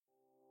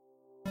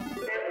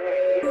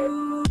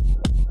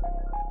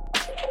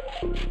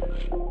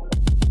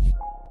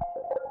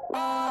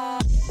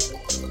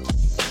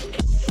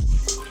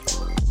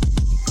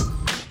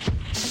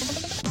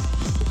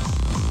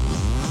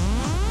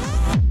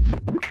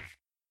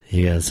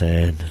You guys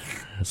said,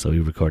 so we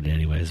recorded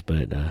anyways,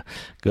 but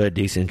go ahead,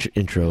 decent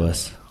intro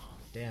us.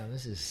 Damn,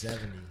 this is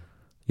 70.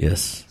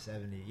 Yes.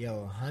 70.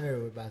 Yo,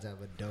 100, we're about to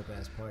have a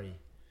dope-ass party.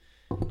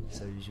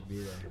 So you should be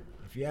there.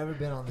 If you ever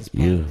been on this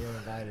pod, you're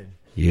invited.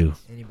 You.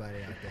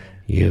 Anybody out there.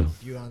 You.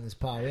 If you're on this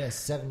pod, we have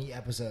 70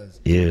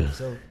 episodes. You.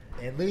 So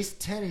at least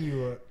 10 of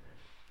you are...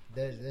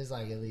 There's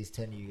like at least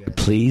 10 of you guys.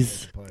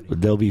 Please, at the party.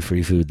 there'll be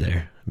free food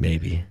there,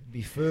 maybe.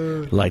 Be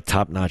food. Like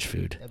top-notch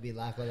food. There'll be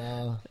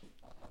lakwala,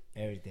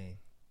 everything.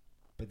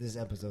 But this is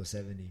episode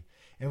 70.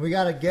 And we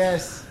got a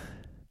guest.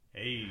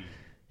 Hey.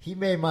 He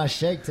made my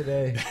shake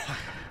today.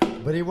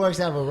 But he works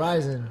at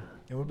Verizon.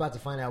 And we're about to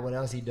find out what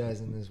else he does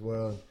in this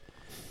world.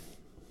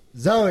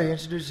 Zoe,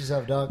 introduce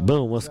yourself, dog.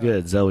 Boom, what's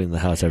good? Zoe in the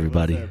house,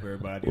 everybody. What's up,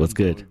 everybody? What's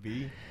good? Zoe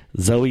B.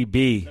 Zoe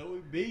B.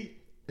 Zoe B.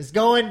 It's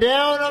going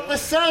down on the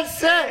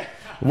sunset.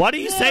 Why do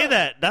you say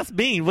that? That's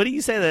mean. What do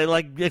you say that?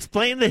 Like,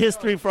 explain the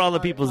history for all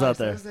the peoples out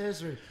there. That's the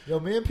history. Yo,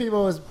 me and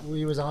Pimo was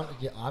on.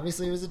 Yeah,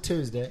 obviously, it was a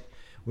Tuesday.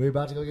 We were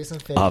about to go get some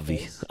fish.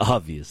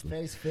 Obviously.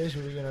 Face fish.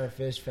 We were getting our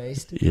fish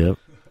faced. Yep.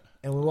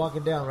 And we're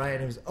walking down, right?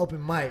 And it was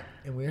open mic.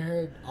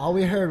 And all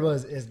we heard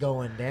was, it's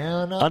going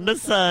down On the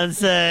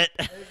sunset.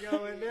 It's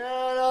going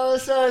down on the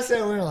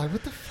sunset. We were like,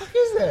 what the fuck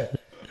is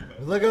that?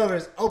 We look over,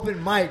 it's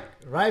open mic.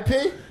 Right,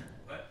 P?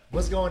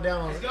 What's going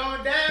down on? It's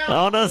going down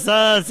On the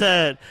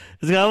sunset.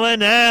 It's going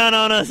down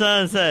on the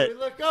sunset. We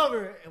look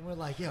over and we're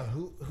like, yo,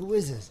 who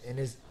is this? And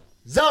it's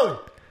Zoe.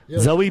 Yo,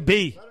 Zoe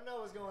B. I don't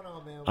know what's going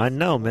on, man. I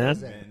know, man.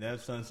 Man,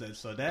 that's Sunset.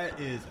 So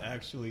that is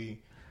actually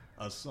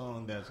a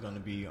song that's going to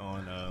be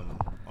on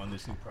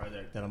this new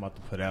project that I'm about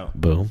to put out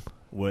Boom.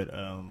 with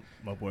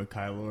my boy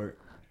Kai Lord,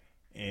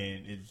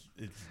 and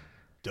it's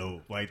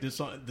dope. Like this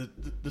song,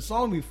 the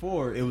song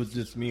before, it was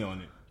just me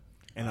on it,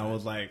 and I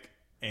was like,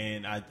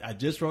 and I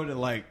just wrote it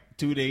like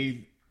 2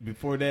 days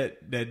before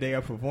that day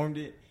I performed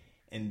it,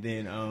 and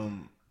then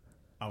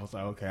I was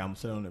like, okay, I'm gonna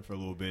sit on it for a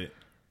little bit.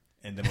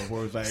 And then my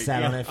boy was like,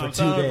 Sat on it for I'm 2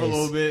 sat on it days. for a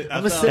little bit.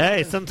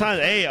 Hey,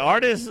 sometimes,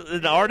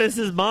 the artist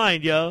is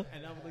mine, yo.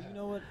 And I was like, you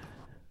know what?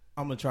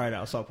 I'm going to try it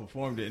out. So I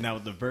performed it. And that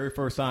was the very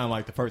first time,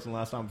 like the first and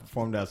last time I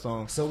performed that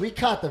song. So we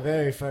caught the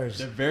very first.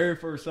 The very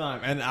first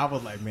time. And I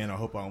was like, man, I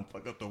hope I don't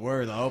fuck up the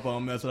words. I hope I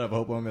don't mess it up. I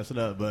hope I don't mess it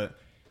up. But,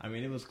 I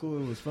mean, it was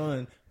cool. It was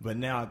fun. But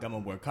now I got my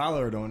boy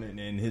Collard on it.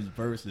 And his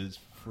verse is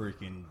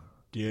freaking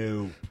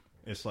dope.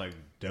 It's like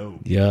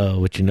dope. Yo,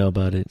 what you know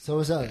about it? So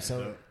what's up?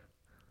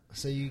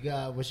 So you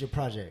got, what's your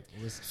project?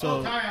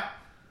 So, time out.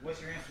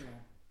 What's your Instagram?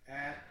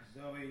 At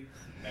Zoe.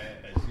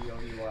 at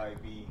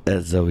ZOEYB.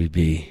 That's Zoe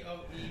B.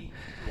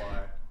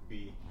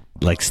 YB.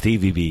 Like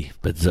Stevie B,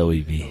 but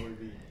Zoe B.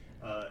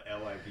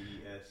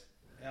 LIBES.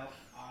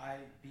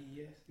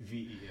 LIBS.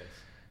 VES.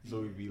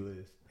 Zoe B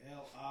Liz.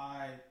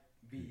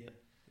 LIBS.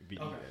 VES.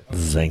 Okay.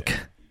 Zinc.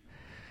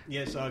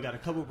 Yeah, so I got a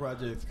couple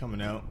projects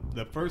coming out.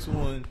 The first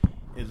one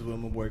is with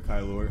my boy Kai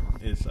Lord.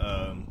 It's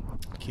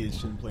Kids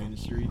Shouldn't Play in the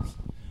Streets.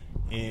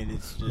 And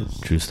it's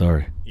just True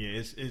story. yeah,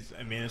 it's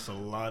I mean it's a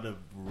lot of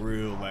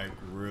real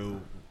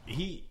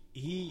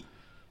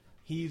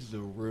he's the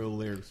real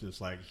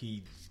lyricist, like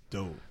he's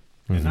dope.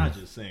 And not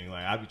just sing,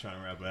 like I be trying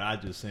to rap, but I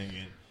just sing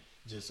and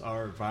just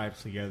our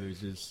vibes together is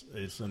just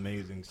it's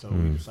amazing. So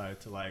we decided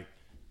to like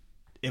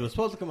it was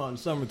supposed to come out in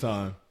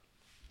summertime,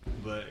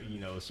 but you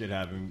know, shit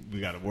happened,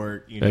 we gotta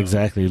work, you know.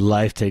 Exactly.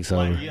 Life takes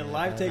over. Like, yeah,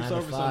 life takes 9 to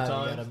over 5,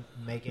 sometimes. You gotta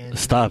make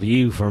ends Stop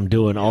you from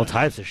doing all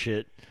types of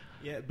shit.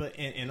 Yeah, but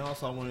and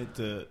also I wanted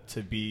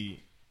to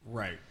be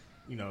right,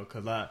 you know,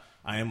 because I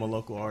am a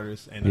local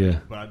artist,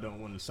 and but I don't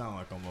want to sound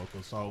like I'm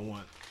local, so I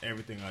want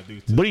everything I do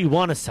to What do you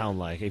want to sound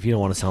like? If you don't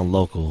want to sound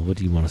local, what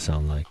do you want to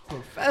sound like?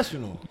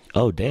 professional.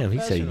 Oh damn, he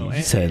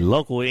said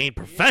local ain't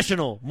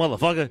professional,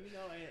 motherfucker.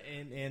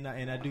 You know,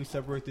 and I do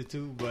separate the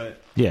two,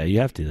 but Yeah, you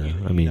have to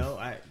though. I mean,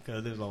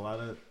 because there's a lot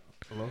of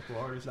local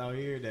artists out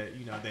here that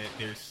you know that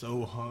they're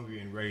so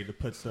hungry and ready to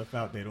put stuff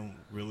out, they don't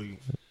really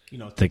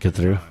think it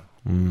through.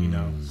 You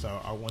know, so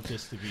I want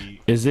this to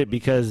be. Is it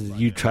because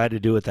you tried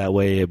to do it that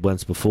way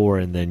once before,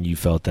 and then you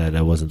felt that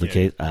wasn't the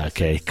case?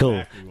 Okay, cool.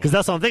 exactly Because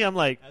that's what I'm thinking. I'm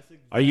like,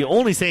 are you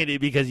only saying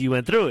it because you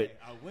went through it?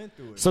 I went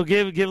through it. So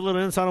give a little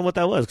insight on what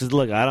that was. Because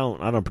look, I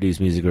don't produce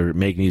music or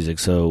make music,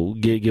 so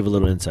give a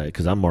little insight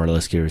because I'm more or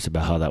less curious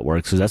about how that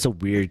works. Because that's a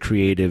weird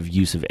creative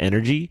use of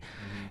energy,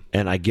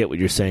 and I get what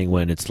you're saying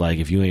when it's like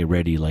if you ain't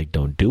ready, like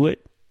don't do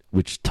it,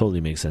 which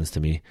totally makes sense to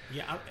me.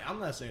 Yeah, I'm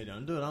not saying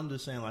don't do it. I'm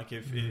just saying like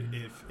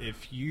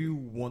if you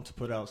want to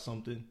put out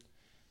something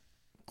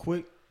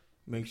quick,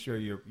 make sure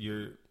you're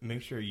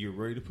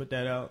ready to put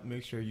that out.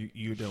 Make sure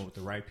you're done with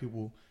the right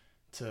people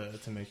to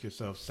make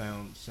yourself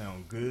sound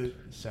good,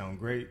 sound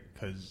great,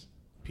 because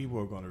people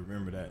are going to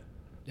remember that.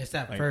 It's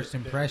that Like, first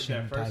impression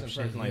that first type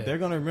impression, shit. like Yeah. they're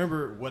gonna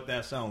remember what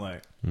that sound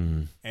like.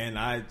 And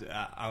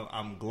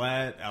I'm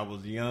glad I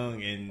was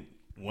young and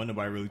wasn't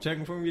nobody really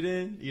checking for me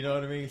then. You know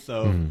what I mean?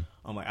 So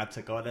I'm like, I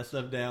took all that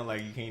stuff down.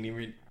 Like you can't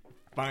even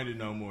find it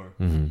no more.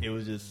 Mm-hmm. It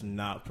was just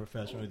not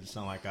professional. It just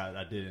sounded like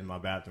I did it in my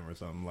bathroom or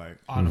something. Like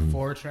On a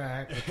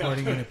 4-track,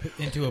 recording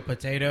into a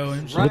potato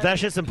and shit. But that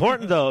shit's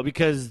important though,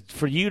 because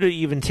for you to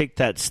even take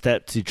that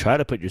step to try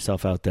to put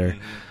yourself out there,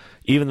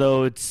 even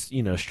though it's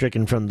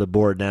stricken from the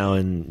board now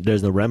and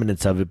there's no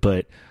remnants of it,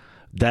 but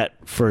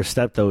that first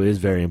step though is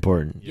very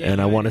important. Yeah,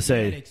 and I want to that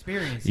say,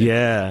 experience.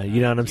 yeah,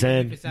 you know what I'm Even if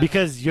saying? it's not-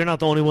 Because you're not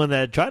the only one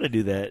that tried to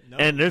do that, No.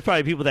 and there's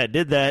probably people that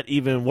did that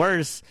even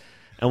worse,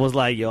 and was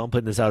like, "Yo, I'm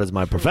putting this out as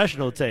my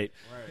professional tape."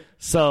 right.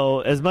 So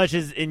as much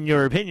as in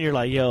your opinion you're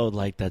like, yo,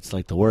 like that's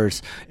like the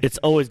worst, it's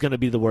always going to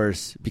be the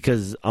worst,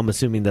 because I'm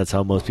assuming that's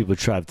how most people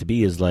strive to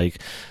be, is like,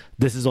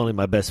 this is only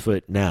my best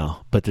foot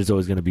now, but there's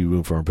always going to be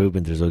room for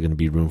improvement. There's always going to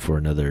be room for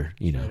another,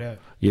 Straight up.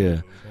 yeah.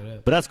 Straight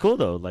up. But that's cool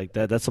though. Like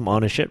that's some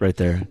honest shit right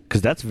there,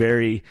 because that's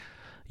very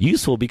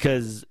useful.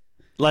 Because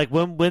like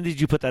when did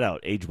you put that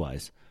out age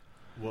wise?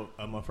 Well,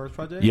 my first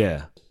project.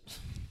 Yeah.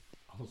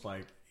 I was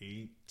like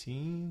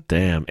 18.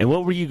 Damn. And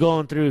what were you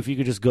going through, if you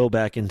could just go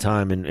back in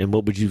time, and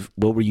what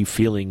were you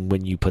feeling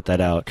when you put that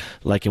out?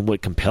 Like, and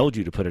what compelled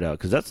you to put it out?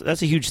 Because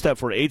that's a huge step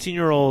for an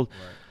 18-year-old. Right.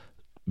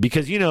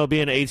 Because,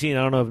 being 18,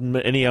 I don't know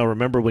if any of y'all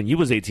remember when you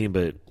was 18,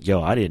 but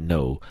yo, I didn't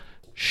know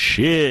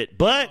shit.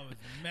 But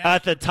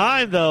at the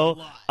time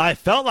though, I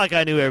felt like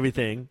I knew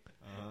everything.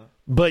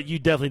 But you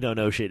definitely don't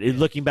know shit.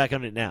 Looking back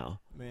on it now.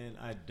 Man,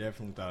 I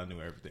definitely thought I knew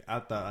everything. I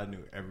thought I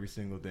knew every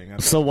single thing.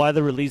 So why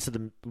the release of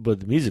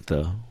the music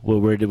though?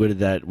 Where did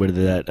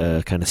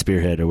that kind of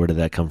spearhead, or where did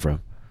that come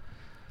from?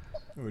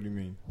 What do you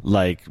mean?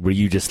 Like, were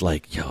you just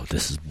like, yo,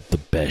 this is the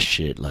best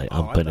shit? Like,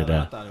 I'm putting it I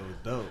out. thought it was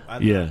dope.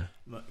 Yeah.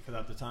 Because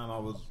at the time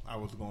I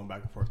was going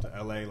back and forth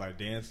to LA, like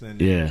dancing.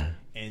 Yeah.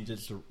 And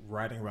just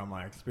writing about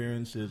my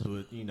experiences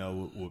with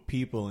with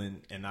people,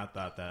 and I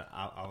thought that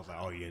I was like,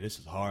 oh yeah, this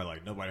is hard.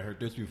 Like nobody heard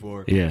this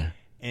before. Yeah.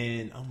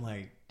 And I'm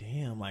like,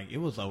 damn, like it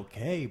was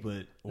okay,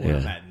 but where Yeah.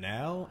 I'm at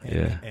now, and,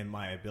 Yeah. and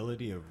my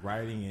ability of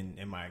writing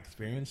and my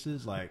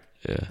experiences, like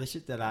Yeah. the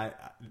shit that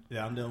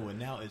I'm dealing with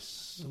now is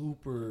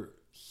super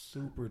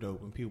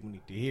dope, and people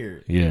need to hear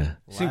it. Yeah.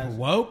 Super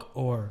woke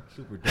or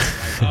Super dope.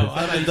 Like, oh,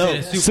 I thought you said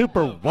it's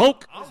Super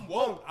woke. I'm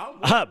woke. I'm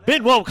woke.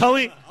 Been woke,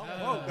 homie.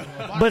 I'm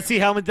woke. But see,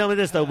 how I'm done with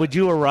this though. Would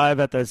you arrive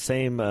at that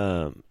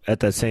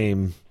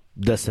same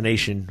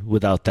destination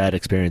without that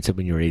experience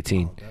when you were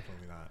 18? Oh,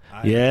 definitely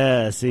not.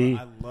 Yeah, see?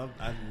 I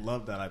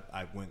love that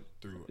I went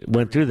through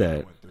Went through everything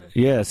that. I went through.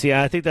 Yeah, see,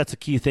 I think that's a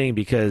key thing,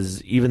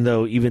 because even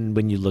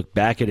when you look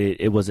back at it,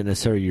 it wasn't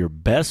necessarily your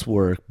best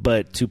work,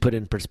 but to put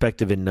in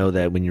perspective and know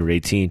that when you were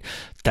 18,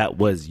 that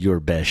was your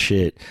best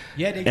shit.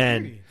 Yeah, the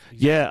And experience.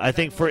 yeah, I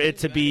think for it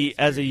to be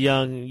as a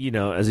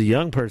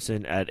young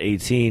person at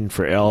 18,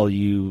 for all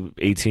you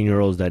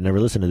 18-year-olds that never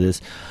listen to this,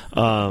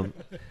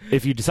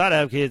 if you decide to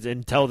have kids,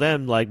 and tell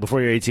them like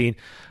before you're 18,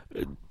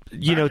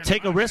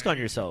 take a risk on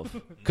yourself,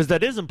 because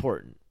that is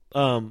important.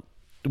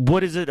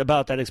 What is it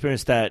about that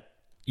experience that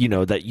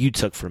you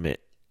took from it?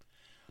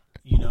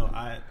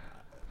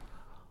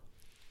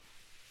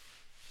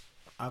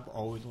 I've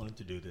always wanted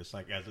to do this.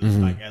 Like as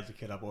a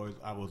kid, I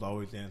was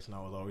always dancing. I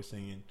was always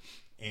singing,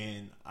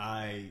 and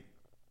I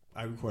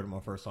recorded my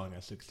first song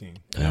at 16.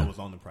 And Yeah. I was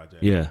on the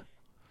project. Yeah.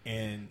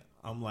 And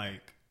I'm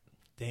like,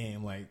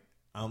 damn, like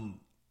I'm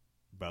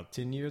about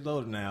 10 years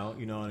old now.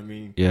 You know what I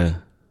mean? Yeah.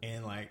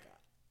 And like,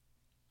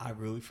 I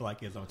really feel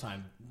like it's on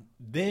time.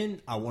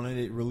 Then I wanted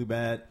it really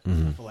bad.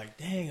 Mm-hmm. I feel like,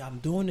 dang, I'm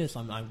doing this.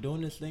 I'm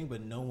doing this thing,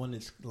 but no one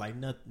is like,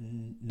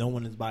 no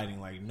one is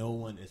biting. Like no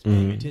one is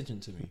paying Mm-hmm. attention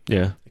to me.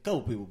 Yeah. A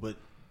couple people, but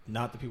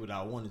not the people that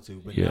I wanted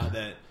to. But Yeah. now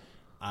that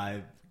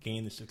I've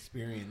gained this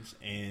experience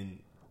and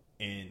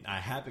I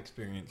have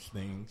experienced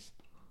things,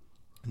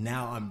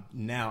 now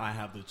I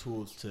have the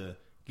tools to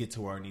get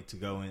to where I need to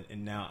go,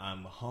 and now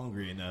I'm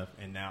hungry enough,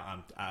 and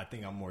now I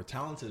think I'm more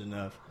talented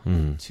enough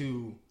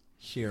to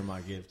share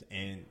my gift.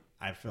 And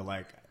I feel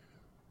like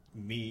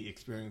me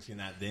experiencing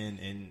that then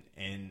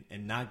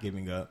and not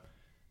giving up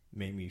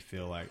made me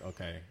feel like,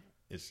 okay,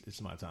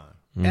 it's my time.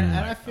 And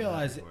I feel I'm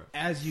ready for it.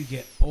 as you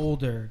get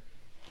older,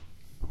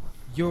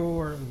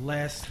 you're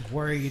less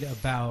worried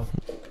about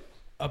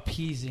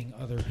appeasing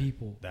other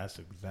people. That's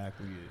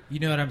exactly it. You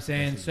know what I'm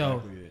saying? That's So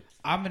exactly it.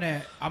 I'm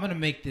gonna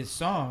make this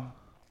song,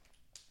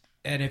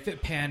 and if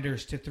it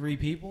panders to 3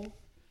 people,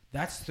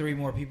 that's 3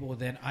 more people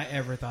than I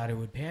ever thought it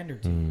would pander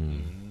to.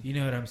 You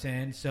know what I'm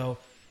saying? So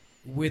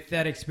with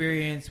that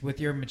experience, with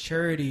your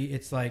maturity,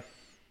 it's like,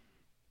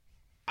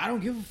 I don't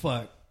give a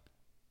fuck.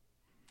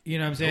 You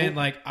know what I'm saying? Nope.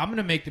 Like, I'm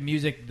gonna make the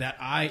music that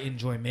I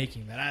enjoy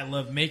making, that I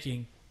love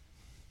making.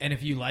 And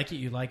if you like it,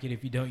 you like it.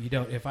 If you don't, you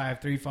don't. If I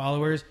have 3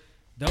 followers,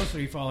 those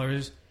 3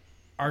 followers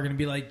are going to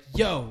be like,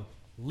 yo,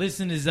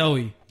 listen to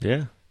Zoe.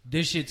 Yeah.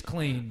 This shit's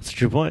clean. That's a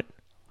true point.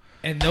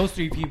 And those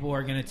 3 people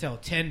are going to tell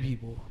 10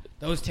 people.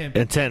 Those 10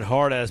 people. And 10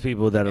 hard ass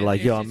people that are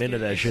like, yo, It's I'm just into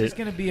gonna- that it's shit. just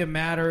going to be a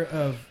matter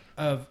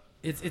of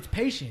it's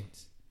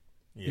patience.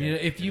 Yeah, You know,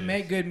 if you it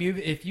make is. good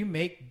music, if you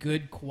make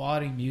good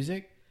quality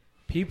music,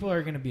 people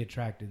are going to be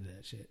attracted to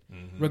that shit,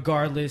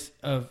 regardless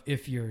of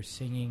if you're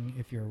singing,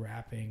 if you're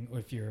rapping, or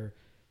if you're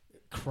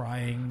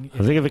crying. I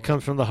think if it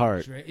comes from the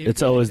heart, Straight-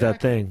 it's always that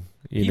exactly. thing.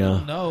 You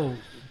People know,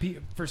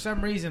 for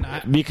some reason.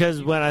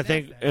 because when I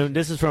think, and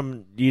this is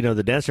from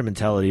the dancer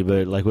mentality,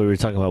 but like what we were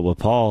talking about with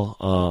Paul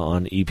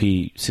on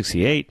EP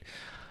 68,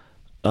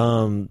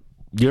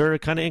 you're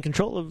kind of in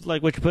control of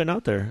like what you're putting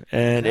out there,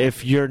 and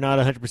if you're not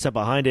 100%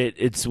 behind it,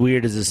 it's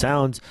weird as it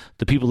sounds,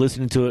 the people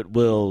listening to it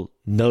will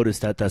notice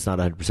that that's not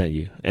 100%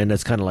 you, and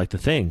that's kind of like the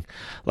thing.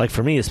 Like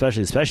for me,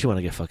 especially when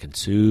I get fucking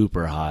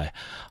super high,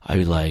 I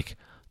be like,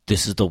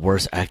 this is the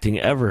worst acting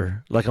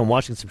ever. Like I'm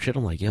watching some shit,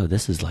 I'm like, yo,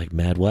 this is like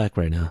mad whack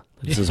right now.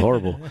 This is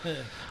horrible.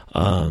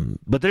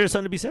 But there's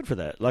something to be said for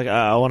that. Like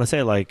I want to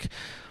say, like,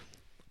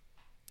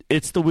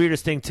 it's the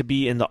weirdest thing to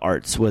be in the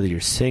arts, whether you're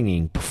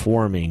singing,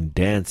 performing,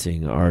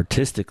 dancing,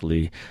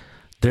 artistically.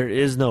 There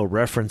is no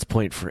reference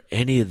point for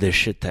any of this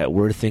shit that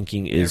we're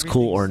thinking is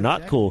cool or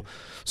not cool.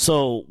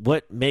 So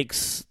what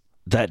makes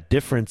that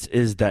difference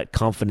is that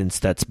confidence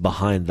that's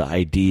behind the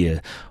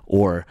idea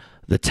or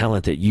the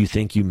talent that you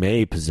think you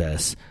may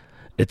possess.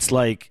 It's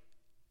like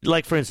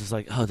for instance,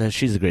 like, oh,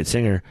 she's a great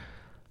singer.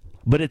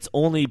 But it's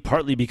only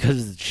partly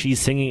because she's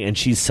singing and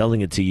she's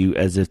selling it to you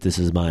as if this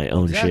is my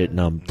own shit and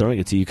I'm throwing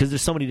it to you, because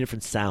there's so many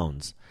different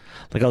sounds.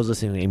 Like I was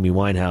listening to Amy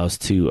Winehouse,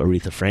 to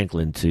Aretha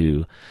Franklin,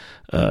 to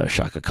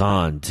Shaka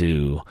Khan,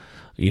 to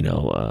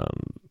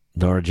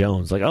Nora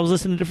Jones. Like I was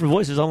listening to different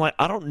voices. I'm like,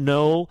 I don't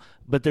know,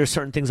 but there's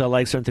certain things I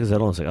like, certain things I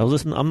don't like.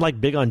 I'm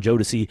like big on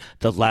Jodeci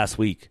the last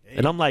week,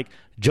 and I'm like,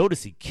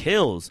 Jodeci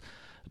kills.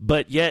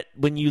 But yet,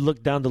 when you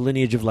look down the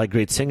lineage of like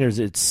great singers,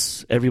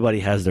 it's everybody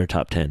has their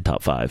top 10,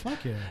 top 5.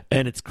 Fuck yeah.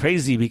 And it's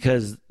crazy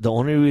because the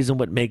only reason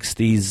what makes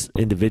these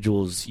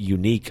individuals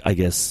unique, I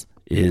guess,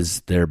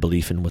 is their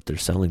belief in what they're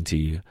selling to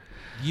you.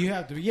 You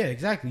have to,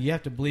 exactly. You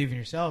have to believe in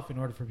yourself in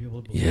order for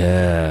people to believe.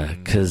 Yeah,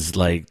 because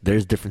like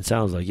there's different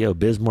sounds. Like, yo,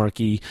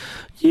 Bismarcky,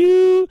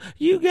 you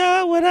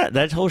got what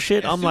that whole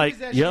shit. I'm like,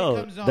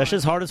 yo, that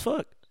shit's hard as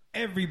fuck.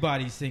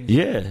 Everybody sings.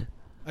 Yeah.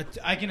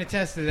 I can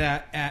attest to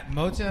that at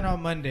Motown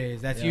on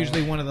Mondays. That's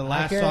usually one of the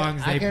last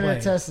songs they play. I can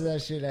attest to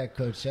that shit at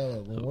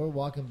Coachella. When we're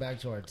walking back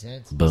to our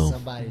tents,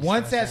 boom.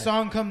 Once that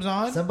song comes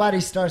on,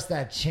 somebody starts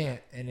that chant,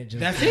 and it just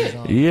that's it.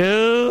 On.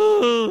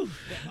 You,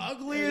 the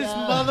ugliest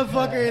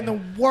motherfucker in the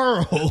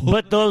world.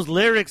 But those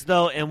lyrics,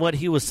 though, and what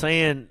he was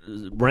saying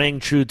rang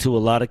true to a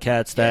lot of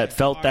cats that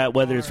felt that,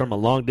 whether it's from a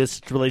long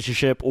distance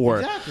relationship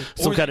or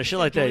some kind of shit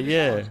like that.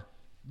 Yeah.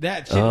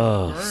 That shit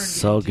burned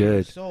so into good.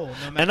 your soul,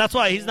 and that's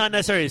why he's not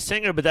necessarily a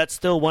singer, but that's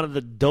still one of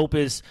the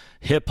dopest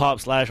hip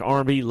hop /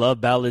 R&B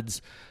love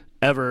ballads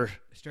ever.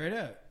 Straight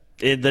up.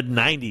 In the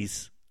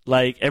 90s.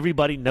 Like,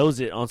 everybody knows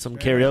it on some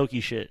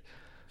karaoke shit.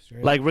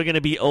 Like, we're going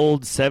to be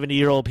old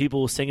 70-year-old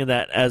people singing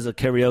that as a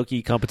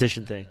karaoke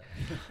competition thing.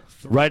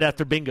 Right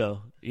after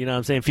bingo. You know what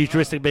I'm saying?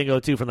 Futuristic bingo,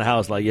 too, from the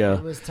house. Like, yo,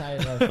 it was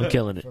tight enough I'm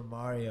killing it. For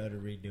Mario to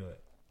redo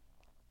it.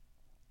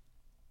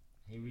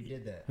 He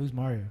redid that. Who's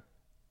Mario?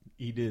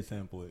 He did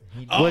sample it.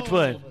 Which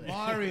one?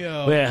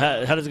 Mario. Wait,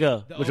 how does it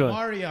go? The Which one?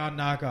 Omarion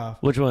knockoff.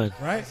 Which one?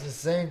 Right? It's the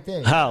same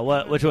thing. How?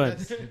 What? Which one?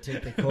 He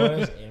took the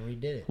chorus and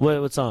redid it.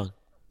 What song?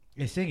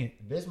 Hey, sing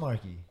it.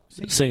 Bismarcky.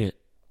 Sing it.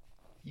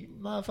 You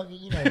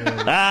motherfucker, you know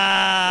what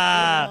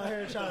Ah!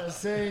 here trying to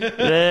sing.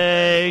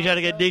 Hey, you trying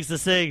to get Deeks to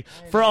sing.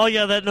 For all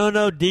y'all that don't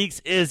know, Deeks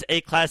is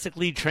a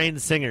classically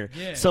trained singer.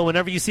 Yeah. So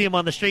whenever you see him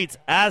on the streets,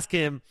 ask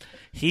him.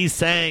 He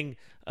sang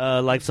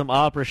like some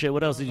opera shit.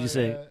 What else did you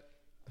sing?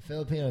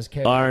 Filipinos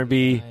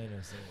R&B.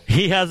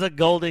 He has a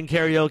golden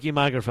karaoke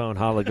microphone.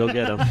 Holla, go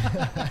get him.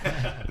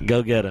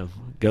 Go get him.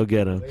 Go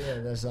get him. But yeah,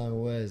 that song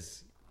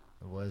was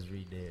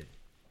redid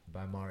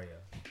by Mario.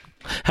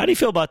 How do you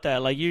feel about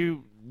that? Like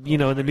you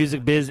know, in the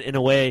music biz, in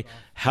a way,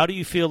 how do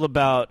you feel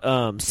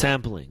about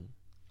sampling?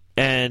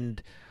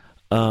 And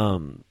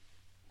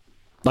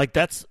like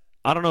that's,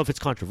 I don't know if it's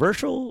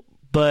controversial,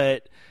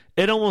 but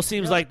it almost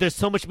seems like there's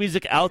so much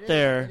music out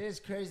there. It is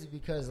crazy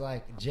because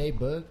like J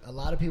Boog, a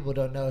lot of people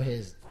don't know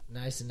his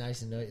nice and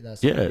that's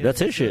that's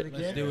his shit.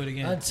 Let's do it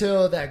again.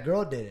 Until that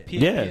girl did it.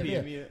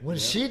 Yeah. When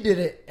she did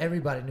it,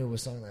 everybody knew what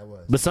song that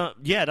was. But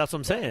that's what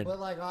I'm saying. But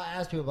like I'll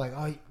ask people like,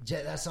 oh,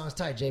 that song's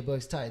tight. J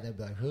Boog's tight. They'll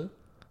be like, who?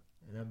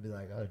 And I'll be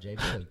like, oh, J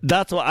Boog.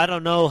 That's why I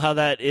don't know how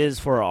that is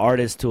for an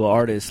artist to an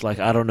artist. Like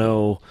I don't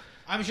know.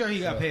 I'm sure he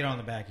got paid on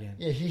the back end.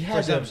 Yeah, he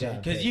had some that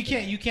shit because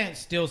you can't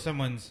steal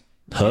someone's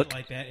hook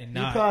like that and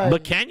not.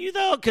 But can you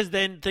though? Because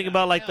then think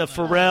about like the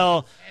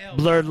Pharrell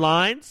Blurred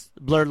Lines.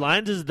 Blurred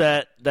Lines is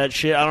that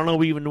shit. I don't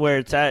know even where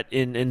it's at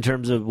in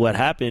terms of what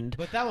happened.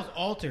 But that was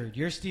altered.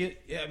 You're still.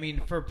 I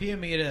mean, for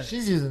PME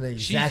she's using the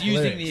exact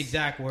the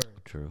exact word.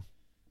 True.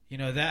 You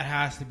know that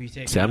has to be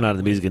taken. See, I'm not in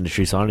the music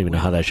industry, so I don't even know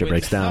how that shit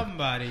breaks down.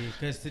 Somebody,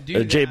 because to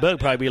do J Boog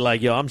probably be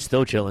like, "Yo, I'm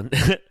still chilling."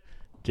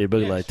 J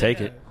Boog like,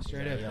 take it.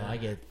 Straight up. Yo, I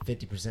get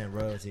 50%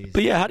 royalties.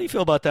 But yeah, how do you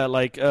feel about that?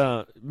 Like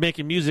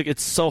making music,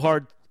 it's so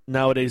hard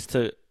nowadays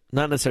to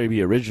not necessarily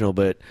be original,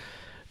 but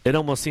it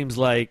almost seems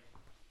like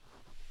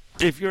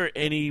if you're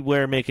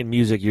anywhere making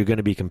music, you're going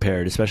to be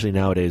compared, especially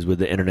nowadays with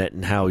the internet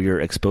and how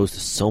you're exposed to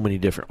so many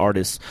different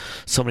artists,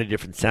 so many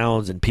different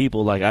sounds and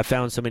people. Like I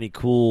found so many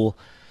cool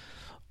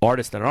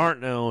artists that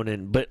aren't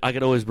known, but I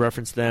could always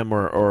reference them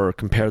or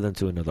compare them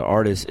to another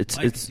artist. It's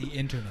the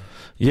internet.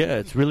 Yeah,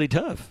 it's really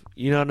tough.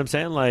 You know what I'm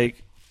saying?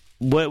 Like,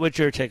 what's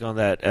your take on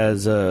that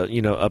as a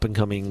up and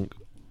coming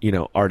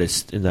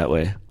artist in that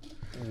way?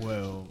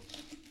 Well,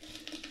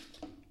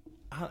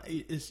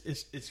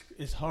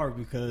 it's hard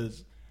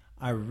because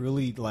I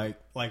really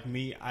like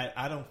me.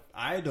 I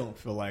don't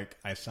feel like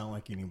I sound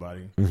like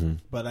anybody,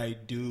 but I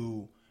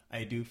do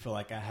feel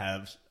like I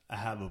have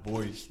a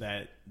voice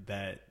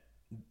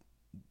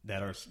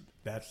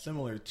that's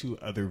similar to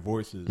other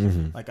voices.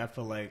 Like I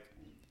feel like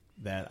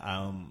that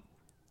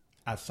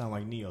I sound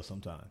like Neo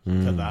sometimes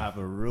because I have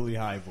a really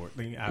high voice.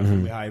 I have a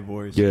really high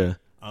voice. Yeah.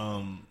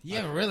 You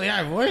have a really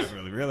high voice.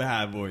 Really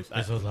high voice.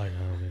 This was like,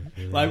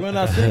 Like when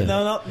I sing,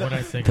 no. when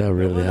I sing, That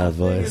really When I high sing,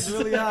 voice. It's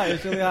really high.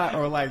 It's really high.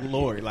 Or like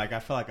Lori. Like I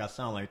feel like I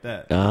sound like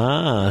that.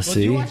 Ah, Well,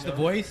 see. you watch The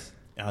Voice?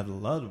 I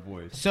love the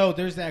voice. So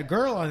there's that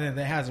girl on there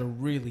that has a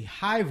really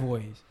high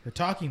voice. Her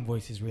talking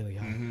voice is really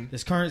high.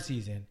 This current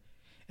season,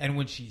 and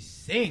when she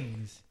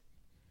sings,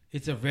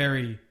 it's a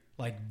very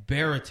like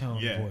baritone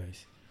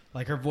voice.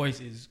 Like her voice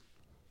is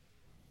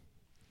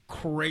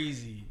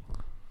crazy.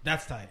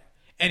 That's tight.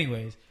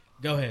 Anyways,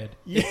 go ahead.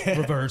 Yeah.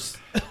 Reverse.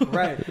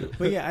 Right.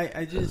 But yeah,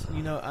 I just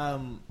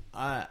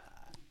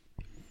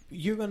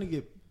you're gonna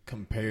get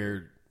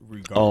compared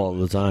regardless All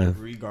the time.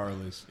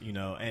 regardless,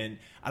 and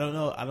I don't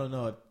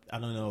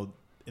know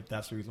if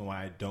that's the reason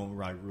why I don't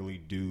like really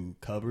do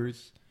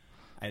covers.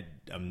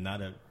 I'm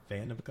not a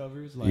fan of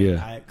covers,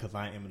 because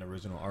I am an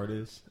original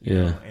artist, you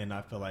know, and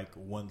I feel like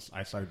once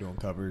I start doing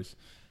covers,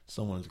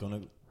 someone's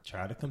gonna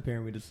try to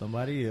compare me to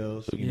somebody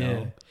else, you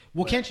know.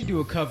 Well, can't you do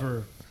a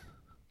cover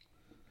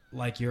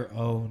like your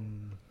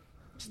own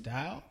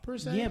style per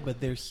se? Yeah,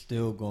 but they're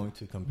still going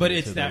to compare. But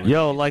it's to that- the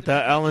Yo, like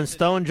that Alan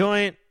Stone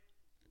joint?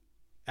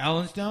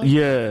 Alan Stone?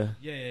 Yeah.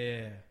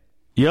 Yeah.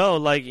 Yo,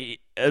 like,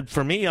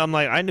 for me, I'm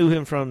like, I knew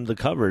him from the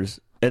covers.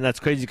 And that's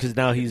crazy because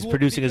now he's Well,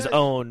 producing his because-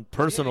 own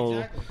personal Yeah,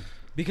 exactly.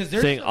 Because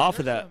there's thing off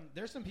of that.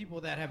 there's some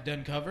people that have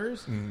done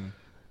covers.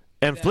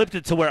 and flipped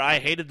it to where I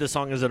hated the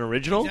song as an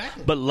original,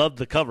 Exactly. but loved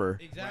the cover.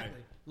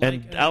 Exactly.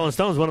 And Alan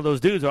Stone's one of those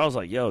dudes where I was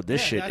like, yo,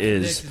 this shit that's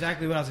is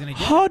exactly what I was going to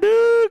get.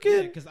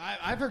 Hadouken. Because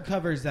I've heard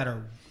covers that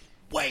are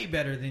way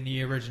better than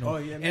the original. Oh,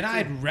 yeah, me and too.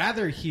 I'd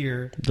rather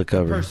hear The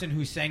cover. person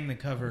who sang the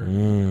cover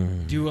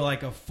do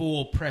like a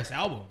full press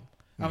album.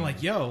 I'm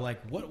like, yo,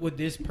 like what would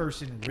this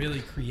person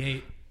really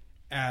create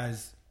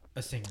as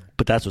a singer?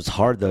 But that's what's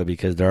hard, though,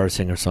 because there are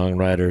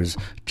singer-songwriters,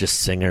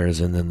 just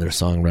singers, and then there's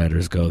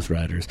songwriters,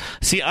 ghostwriters.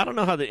 See, I don't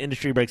know how the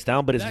industry breaks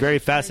down, but it's That's very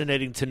crazy.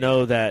 fascinating to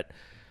know that,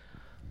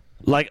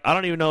 like, I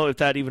don't even know if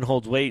that even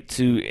holds weight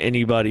to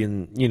anybody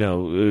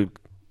in,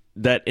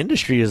 that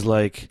industry is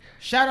like,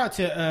 Shout out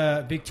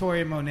to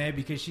Victoria Monet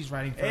because she's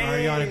writing for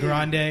Ariana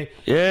Grande.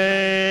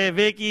 yay,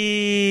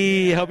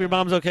 Vicky, hope your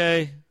mom's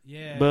okay.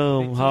 Yeah,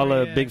 Boom, holla,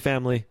 Victoria- big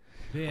family.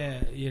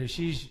 Yeah,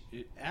 she's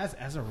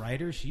as a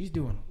writer, she's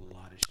doing a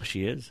lot of shit.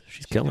 She is. She's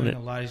She's killing doing it. a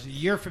lot of shit.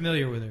 You're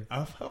familiar with her.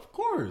 Of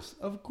course.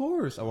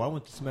 Oh, I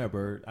went to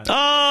Smedberg.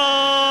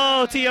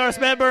 Oh, T.R.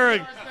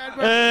 Smedberg.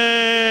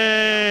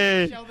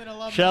 Hey.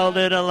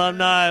 Sheldon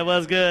alumni.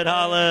 What's good?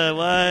 Holla.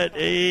 What?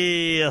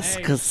 Yes.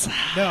 Hey. 'Cause-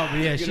 No, but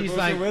yeah, she's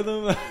like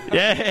rhythm.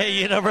 yeah,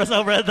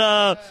 Universal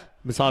Rhythm.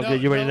 It's all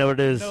good. You already know what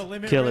it is. No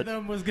Limit Kill it.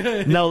 Rhythm was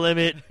good. No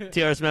Limit.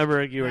 T.R.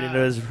 Smedberg. You already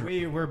know his.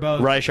 We're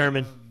both Ry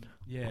Sherman.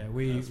 Yeah,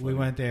 we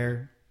went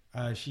there.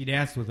 She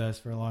danced with us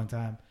for a long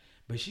time,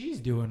 but she's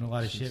doing a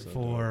lot of shit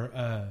for.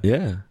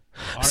 Yeah.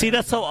 See,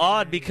 that's so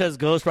odd because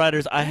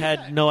Ghostwriters, I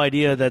had no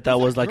idea that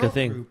was like a girl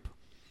thing. group.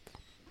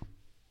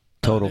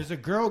 Total. There's a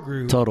girl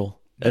group. Total.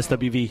 No,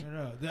 SWV.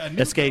 No, a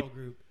new Escape. girl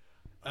group.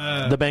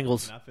 The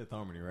Bengals. Not Fifth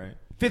Harmony, right?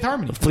 Fifth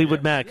Harmony.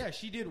 Fleetwood Mac. Yeah,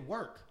 she did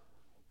work.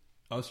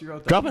 Oh, she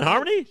wrote that. Dropping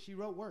Harmony? She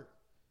wrote work.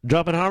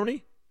 Dropping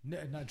Harmony? No,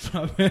 not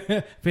Trump.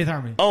 Fifth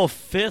Harmony. Oh,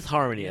 Fifth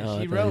Harmony. Yeah, Oh,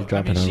 I she thought you were wrote. I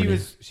Dropping mean, Harmony.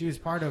 she was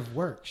part of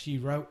work. She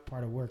wrote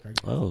part of work. I guess.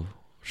 Oh,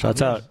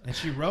 shouts out. And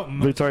she wrote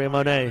Victoria most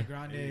of Monet. Ariana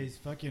Grande's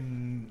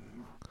fucking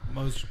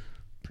most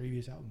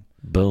previous album.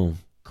 Boom.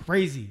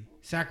 Crazy.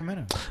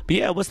 Sacramento. But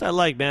yeah, what's that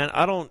like, man?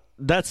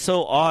 That's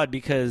so odd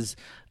because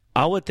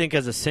I would think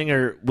as a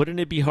singer,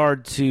 wouldn't it be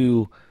hard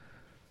to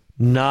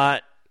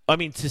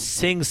to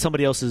sing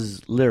somebody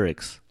else's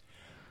lyrics?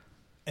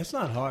 It's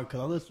not hard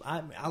because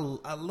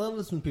I love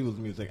listening to people's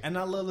music and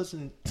I love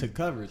listening to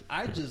covers.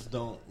 I just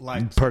don't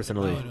like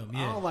Personally.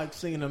 I don't like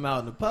singing them out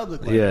in the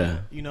public. Like Yeah.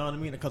 that, you know what I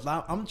mean? Because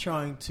I'm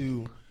trying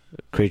to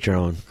Create your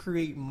own.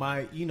 create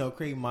my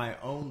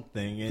own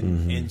thing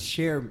Mm-hmm.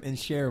 and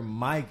share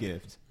my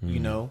gift.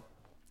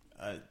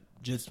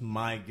 Just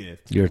my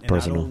gift. Your and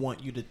personal. I don't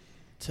want you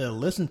to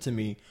listen to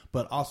me,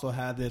 but also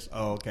have this.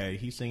 Oh, okay,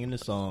 he's singing the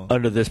song.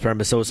 Under this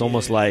premise, so it's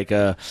almost like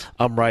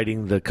I'm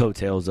writing the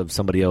coattails of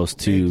somebody else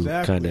to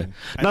Exactly. kind of.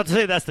 Not to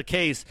say that's the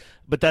case,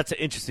 but that's an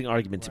interesting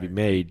argument to be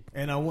made.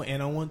 And I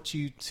want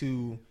you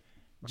to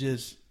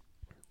just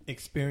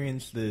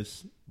experience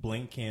this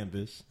blank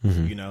canvas.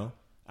 Mm-hmm.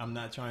 I'm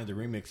not trying to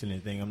remix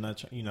anything. I'm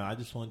not. I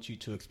just want you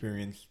to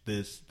experience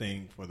this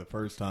thing for the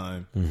first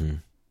time, Mm-hmm.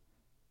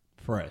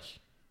 fresh.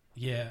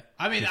 Yeah,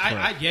 I mean,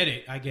 I get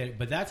it,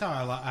 but that's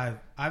how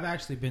I've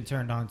actually been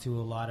turned on to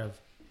a lot of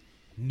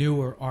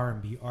newer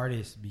R&B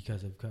artists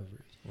because of covers.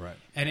 Right.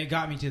 And it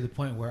got me to the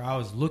point where I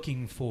was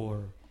looking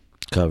for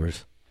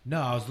Covers. No,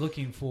 I was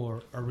looking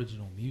for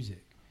original music.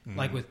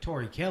 Like with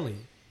Tori Kelly,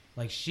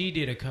 like she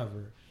did a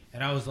cover,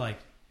 and I was like,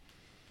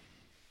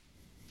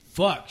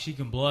 "Fuck, she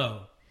can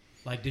blow."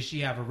 Like, does she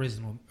have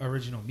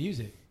original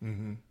music?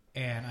 Mm-hmm.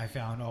 And I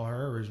found all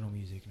her original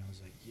music, and I was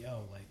like,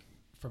 "Yo!" Like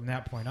from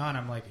that point on,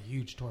 I'm like a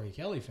huge Tori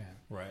Kelly fan.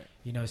 Right.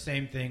 You know,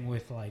 same thing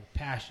with like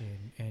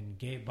Passion and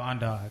Gabe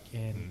Bondoc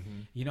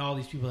and you know all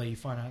these people that you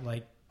find out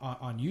like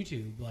on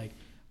YouTube. Like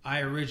I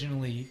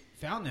originally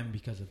found them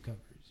because of covers.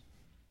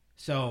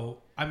 So,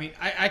 I mean,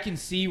 I can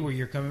see where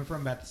you're coming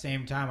from, but at the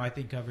same time, I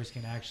think covers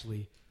can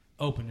actually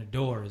open a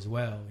door as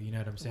well. You know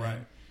what I'm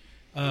saying?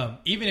 Right.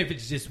 Even if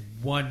it's just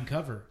one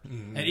cover.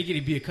 And it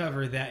could be a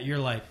cover that you're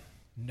like,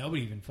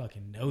 nobody even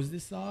fucking knows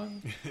this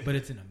song, but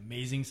it's an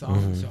amazing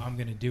song, so I'm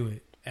going to do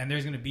it. And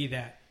there's going to be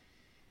that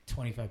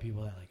 25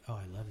 people that are like, oh,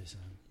 I love this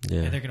song.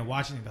 Yeah. And they're going to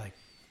watch it and be like,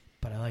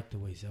 but I like the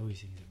way Zoe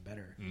sings it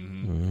better.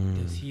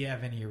 Does he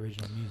have any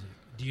original music?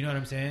 Do you know what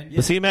I'm saying?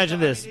 But see, imagine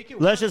this.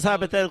 Let's just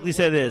hypothetically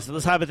say this.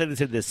 Let's hypothetically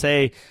say this.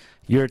 Say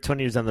you're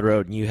 20 years down the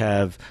road and you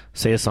have,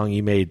 say, a song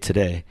you made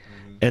today.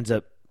 Ends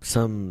up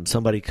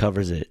somebody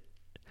covers it.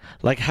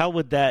 Like, how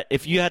would that,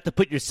 if you had to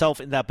put yourself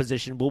in that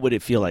position, what would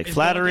it feel like? It's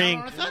Flattering?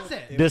 going down on a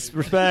sunset.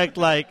 Disrespect?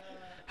 Like,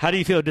 how do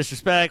you feel?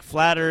 Disrespect?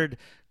 Flattered?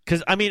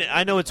 Because, I mean,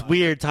 I know it's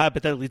weird to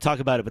hypothetically talk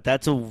about it, but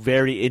that's a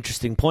very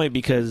interesting point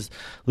because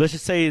let's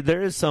just say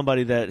there is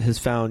somebody that has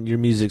found your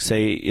music,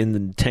 say, in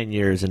the 10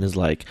 years and is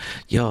like,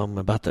 yo, I'm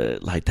about to,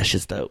 like, that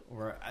shit's dope.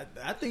 Right.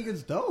 I think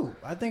it's dope.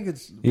 I think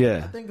it's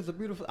a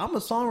beautiful. I'm a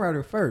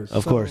songwriter first.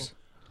 Of course.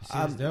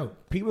 It's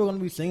dope. People are going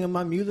to be singing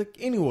my music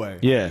anyway.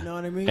 Yeah. You know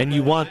what I mean? And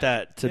you want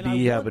that to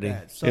be happening.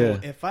 So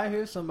if I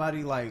hear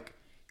somebody, like,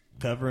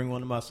 covering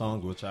one of my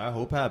songs, which I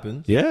hope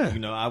happens. Yeah. You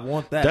know, I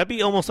want that. That'd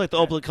be almost like the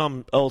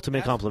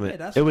ultimate compliment.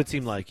 Yeah, It would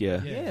seem like,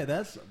 Yeah,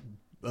 that's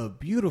a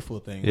beautiful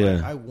thing. Yeah.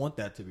 Like, I want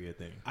that to be a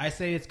thing. I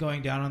say it's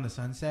going down on the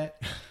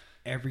sunset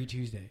every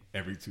Tuesday.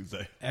 Every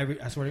Tuesday.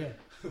 I swear to God.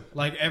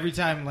 Like every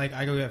time, like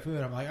I go get food,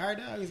 I'm like, all right,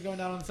 dog, it's going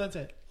down on the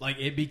sunset. Like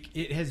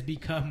it has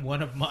become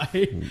one of my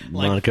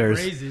like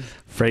monikers,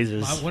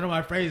 phrases, one of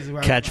my phrases,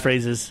 where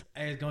catchphrases.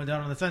 Like, hey, it's going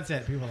down on the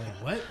sunset. People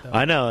are like, what?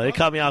 I know it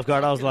caught me off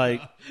guard. I was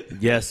like,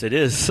 yes, it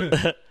is.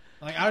 Like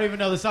I don't even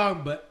know the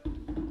song, but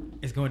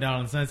it's going down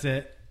on the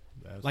sunset.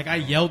 Like I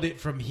yelled it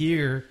from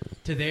here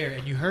to there,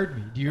 and you heard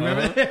me. Do you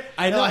remember that?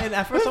 I know. And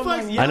at first I'm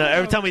like, I know.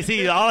 Every time we see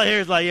you, all I hear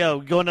is like, "Yo,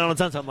 going down on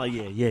sunset." I'm like,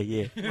 "Yeah."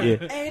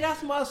 Hey,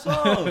 that's my song.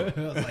 I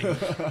was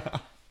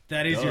like,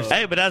 that is your song.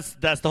 Hey, but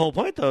that's the whole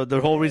point, though. The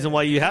whole reason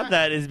why you have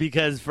that is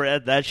because for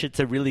that shit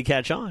to really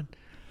catch on.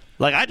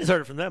 Like I just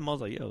heard it from them. I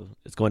was like, "Yo,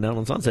 it's going down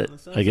on sunset."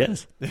 I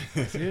guess.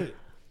 That's it.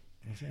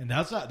 And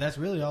that's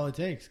really all it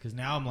takes. Because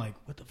now I'm like,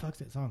 what the fuck's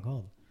that song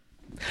called?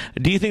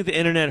 Do you think the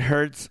internet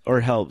hurts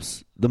or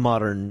helps the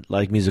modern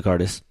like music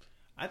artist?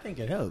 I think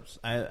it helps.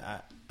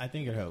 I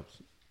think it helps.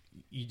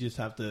 You just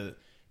have to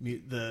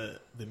the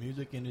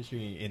music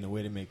industry and the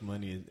way to make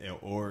money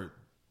or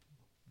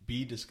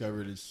be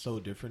discovered is so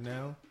different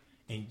now,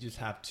 and you just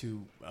have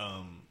to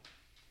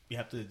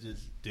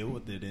just deal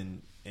with it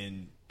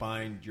and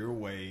find your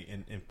way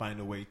and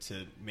find a way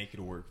to make it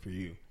work for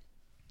you.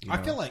 I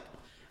feel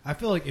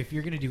like if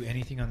you're gonna do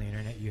anything on the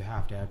internet, you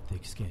have to have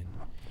thick skin.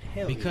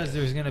 Hell because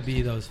there's gonna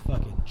be those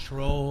fucking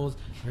trolls.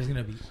 There's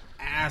gonna be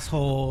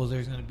assholes.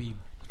 There's gonna be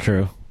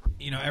true.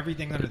 You know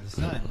everything under the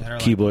sun that are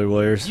keyboard like,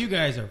 warriors. You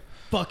guys are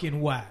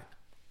fucking whack.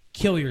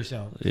 Kill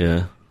yourselves.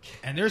 Yeah.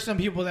 And there's some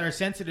people that are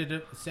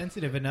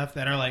sensitive enough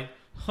that are like,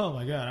 oh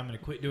my god, I'm gonna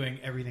quit doing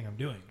everything I'm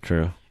doing.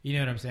 True. You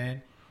know what I'm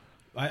saying?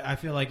 I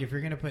feel like if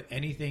you're gonna put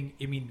anything,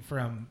 I mean,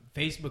 from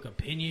Facebook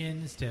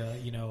opinions to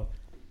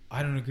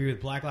I don't agree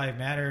with Black Lives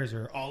Matters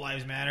or All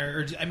Lives Matter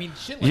or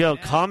shit like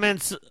that.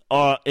 Comments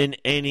in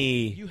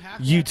any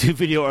YouTube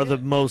video are the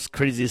most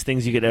craziest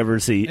things you could ever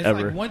see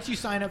ever. Like once you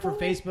sign up for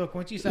Facebook,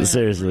 once you sign up for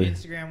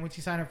Instagram, once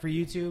you sign up for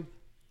YouTube,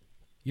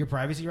 your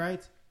privacy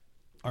rights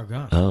are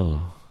gone.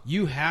 Oh.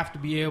 You have to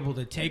be able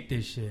to take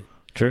this shit.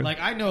 True.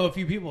 Like I know a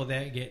few people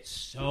that get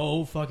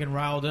so fucking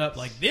riled up.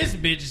 Like this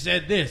bitch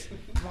said this.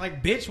 I'm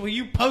like, bitch, well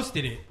you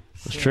posted it.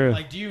 It's true.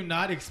 Like, do you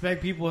not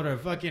expect people to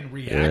fucking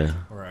react? Yeah.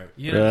 Right.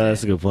 You know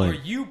that's a good point. Or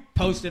you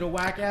posted a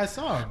whack ass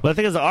song. But I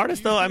think as an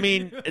artist, though, I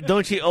mean,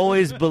 don't you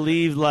always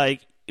believe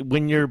like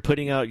when you're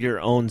putting out your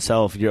own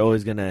self, you're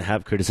always gonna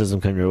have criticism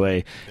come your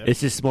way. Yep. It's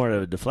just more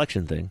of a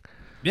deflection thing.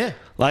 Yeah.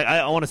 Like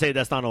I want to say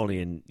that's not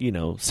only in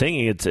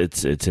singing,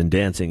 it's in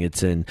dancing,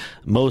 it's in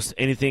most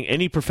anything,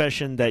 any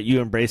profession that you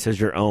embrace as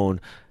your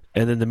own,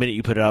 and then the minute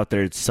you put it out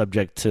there, it's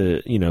subject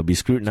to be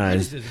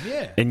scrutinized.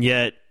 Yeah. And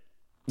yet.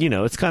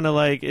 It's kind of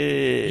like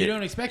you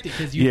don't expect it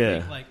because you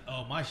think like,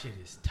 oh, my shit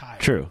is tired.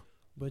 True,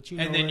 but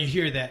then you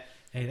hear that,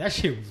 hey, that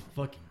shit was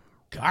fucking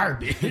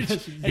garbage.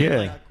 And yeah,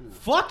 like,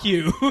 fuck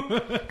you.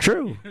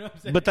 True,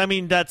 but I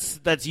mean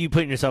that's you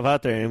putting yourself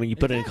out there, and when you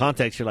put it in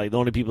context, you're like the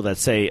only people that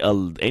say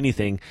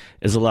anything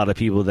is a lot of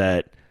people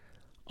that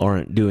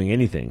aren't doing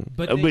anything,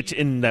 But then which you-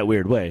 in that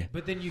weird way.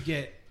 But then you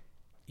get,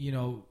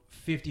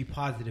 50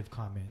 positive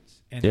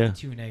comments and Yeah. then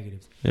 2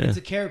 negatives. Yeah. It's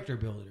a character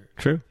builder.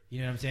 True. You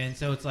know what I'm saying?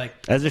 So it's like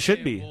As it should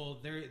okay, be. Well,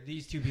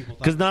 these 2 people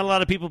Because thought- not a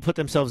lot of people put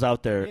themselves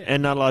out there, Yeah.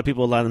 and not a lot of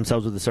people allow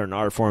themselves with a certain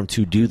art form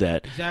to do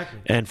that. Exactly.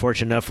 And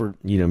fortunate enough for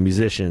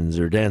musicians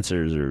or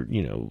dancers or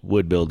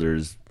wood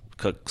builders,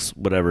 cooks,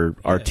 whatever,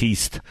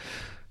 artiste.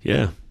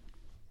 Yeah,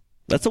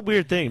 that's a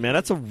weird thing, man.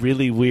 That's a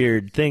really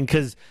weird thing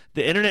because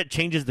the internet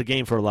changes the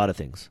game for a lot of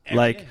things.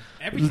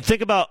 Everything.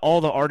 Think about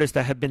all the artists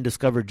that have been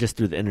discovered just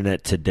through the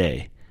internet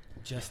today.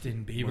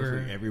 Justin Mostly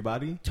Bieber,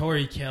 everybody.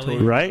 Tori Kelly,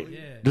 Right? Yeah.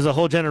 There's a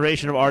whole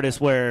generation of artists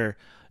where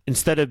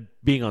instead of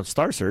being on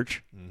Star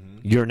Search,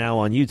 you're now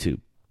on YouTube.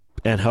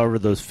 And however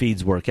those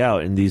feeds work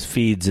out, and these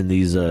feeds and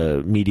these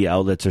media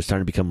outlets are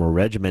starting to become more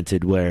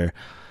regimented where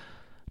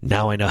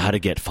now I know how to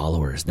get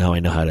followers. Now I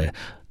know how to...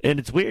 And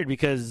it's weird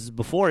because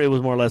before it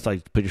was more or less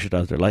like put your shit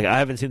out there. Like I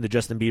haven't seen the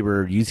Justin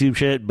Bieber YouTube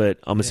shit, but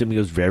I'm assuming it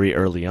was very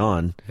early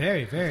on.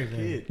 Very, very,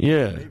 very.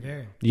 Yeah.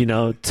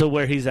 Very. To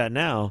where he's at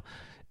now.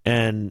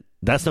 And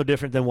that's no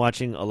different than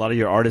watching a lot of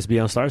your artists be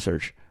on Star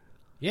Search.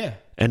 Yeah.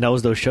 And that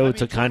was those shows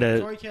to kind of...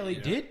 Tori Kelly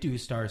did do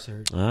Star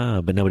Search.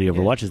 but nobody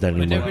ever watches that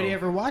But anymore. nobody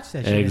ever watched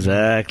that shit.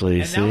 Exactly.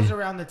 And See? that was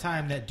around the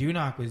time that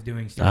Dunock was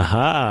doing Star Search.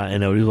 Aha.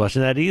 And nobody's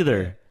watching that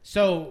either.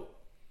 So,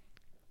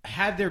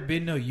 had there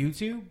been no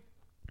YouTube,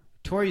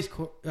 Tori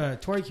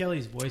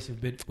Kelly's voice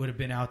would have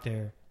been out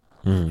there,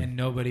 and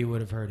nobody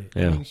would have heard it.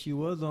 I Yeah. think she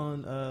was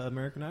on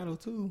American Idol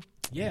too.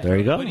 Yeah, There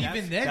you go. But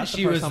even then, That's the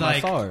she first was time like,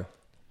 I saw her.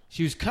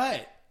 she was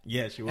cut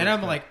Yeah, she was. And I'm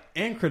cut. like-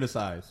 and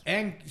criticized.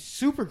 and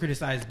super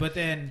criticized. But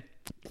then,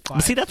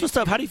 But see, that's what's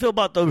up. How do you feel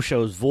about those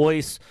shows?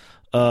 Voice,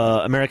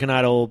 American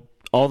Idol,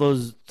 all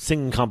those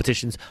singing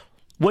competitions.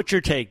 What's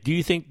your take? Do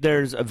you think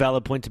there's a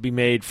valid point to be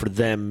made for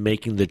them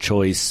making the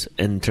choice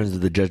in terms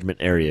of the judgment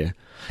area?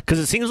 Because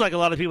it seems like a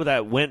lot of people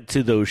that went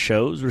to those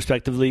shows,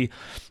 respectively,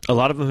 a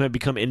lot of them have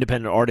become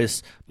independent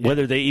artists,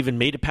 whether they even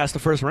made it past the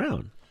first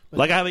round.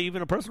 Like I have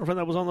even a personal friend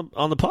that was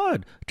on the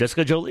pod,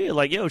 Jessica Jolie.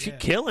 Like, yo, she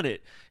killing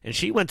it, and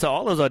she went to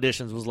all those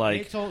auditions. Was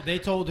like, they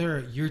told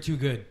her, "You're too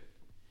good.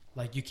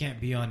 Like you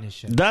can't be on this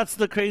show." that's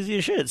the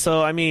craziest shit.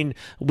 So, I mean,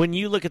 when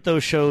you look at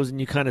those shows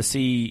and you kind of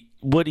see,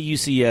 what do you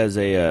see as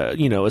a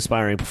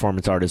aspiring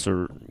performance artist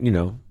or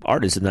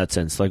artist in that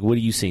sense? Like, what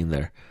are you seeing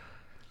there?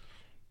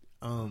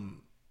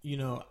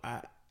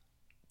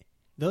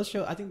 Those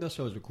shows. I think those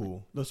shows are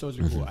cool. Those shows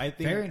are cool. I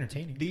think Very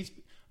entertaining.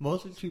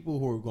 Most of the people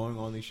who are going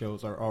on these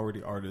shows are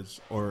already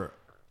artists or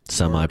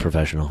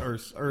Semi-professional.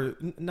 or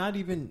not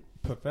even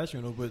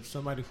professional, but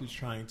somebody who's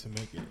trying to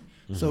make it.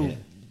 So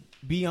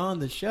beyond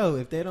the show,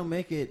 if they don't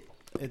make it,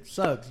 it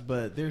sucks.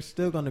 But they're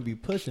still going to be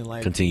pushing.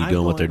 Like Continue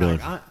doing what they're doing.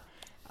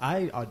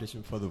 I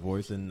auditioned for The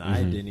Voice, and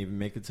I didn't even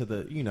make it to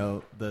the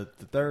the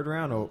third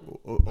round or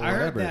I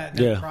heard whatever.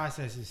 that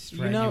process is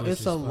strenuous.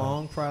 It's as a fuck.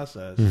 long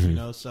process.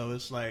 So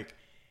it's like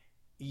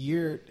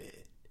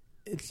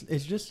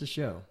it's just a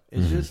show.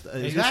 It's just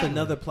Exactly.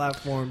 another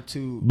platform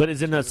to. But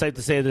is it not safe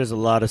to say there's a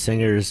lot of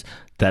singers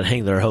that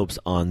hang their hopes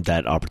on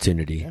that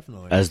opportunity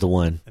Definitely. as the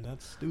one? And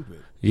that's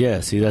stupid.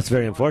 Yeah, see, that's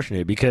very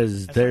unfortunate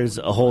because there's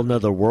a whole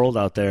nother world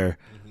out there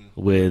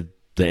with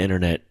the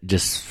internet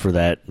just for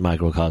that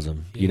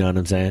microcosm. You know what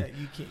I'm saying?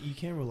 Yeah, you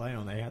can't rely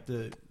on that. You have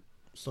to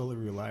solely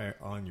rely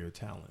on your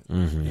talent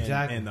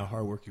Exactly. and the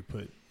hard work you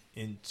put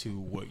into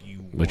what you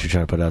want. What you're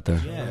trying to put out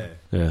there. Yeah.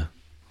 Yeah.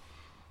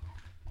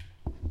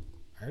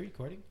 Are you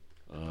recording?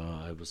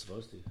 I was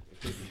supposed to.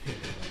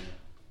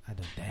 I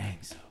don't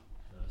think so.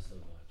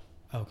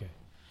 Okay.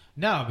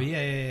 No, but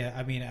yeah.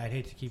 I mean, I'd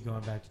hate to keep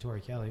going back to Tori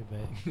Kelly,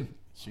 but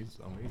She's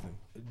amazing.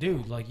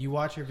 dude, like you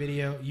watch her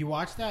video, you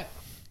watch that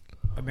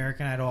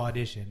American Idol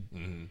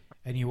audition,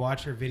 and you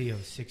watch her video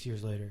 6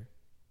 years later.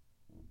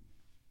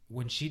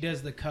 When she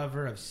does the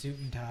cover of Suit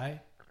and Tie,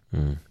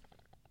 I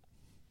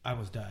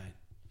almost died.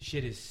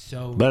 Shit is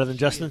so Better than shit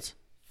Justin's? is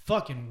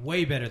Fucking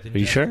way better than. Are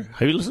you Justin's. sure?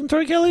 Have you listened to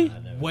Tori Kelly?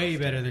 Way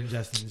better than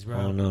Justin's, bro.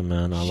 Oh no,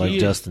 man! I She like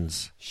is-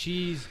 Justin's.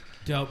 She's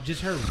dope.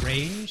 Just her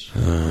range,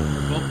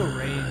 her vocal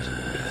range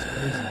is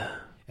crazy.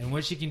 And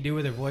what she can do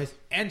with her voice,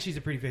 and she's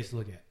a pretty face to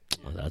look at.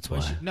 Oh, that's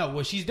Well,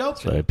 why. she's dope.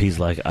 So P's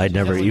like, I'd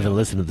never definitely even dope.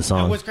 listened to the And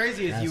song. what's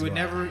crazy is That's you would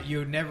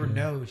right. never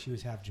know she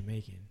was half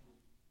Jamaican.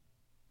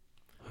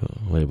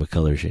 Wait, what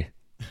color is she?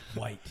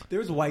 White.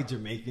 There's white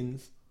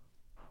Jamaicans.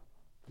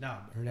 No,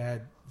 her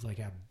dad is like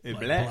a Hey,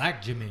 like black?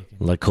 black Jamaican.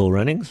 Like Cool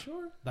Runnings?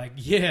 Like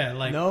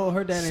like No,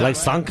 her dad ain't Like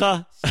black.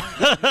 Sanka?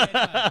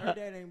 Her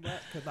dad ain't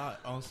black because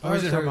on Star Or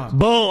is it her Search- mom?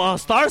 Boom! On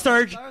Star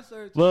Search. Star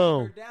Search,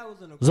 Boom. her dad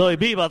was in a Zoe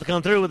B about to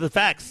come through with the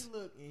facts.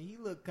 He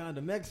looked kind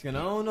of Mexican.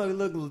 I don't know. He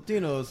looked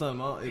Latino or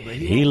something. But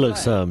He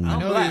looks black. some. I'm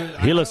know black.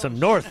 He looks some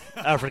North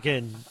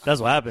African. That's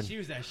what happened. She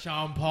was that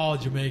Sean Paul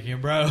Jamaican,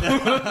 bro.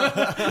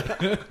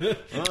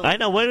 I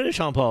know. What is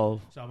Sean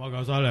Paul? Sean Paul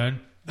Gonzalez.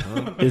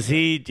 Is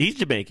he? He's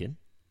Jamaican.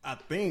 I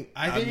think.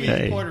 I think mean, he's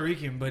Hey. Puerto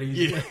Rican, but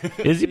he's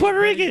Is he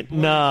Puerto He's Rican?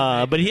 Puerto Nah,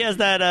 Rican. but he has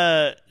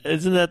that.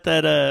 Isn't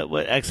that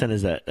what accent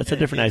is that? That's a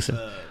different it's,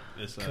 accent.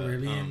 It's a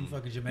Caribbean,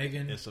 fucking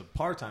Jamaican. It's a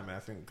part-time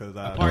accent because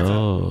part-time.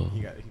 Oh.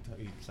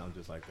 he sounds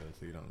just like us.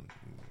 So you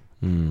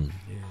don't.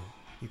 Yeah.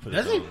 He put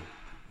Does it he?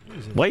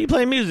 on. Why you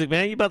playing music,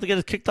 man? You about to get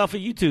us kicked off of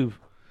YouTube.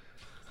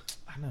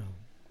 I know.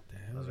 The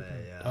hell's Man,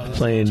 it yeah. called?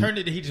 Playing- Turned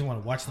it. He just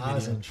want to watch the I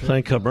was video. intrigued.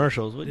 Playing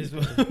commercials. What This you-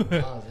 I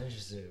was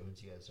interested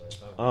once you guys started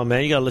talking. Oh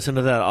man, you gotta listen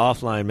to that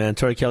offline, man.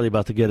 Tori Kelly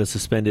about to get us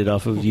suspended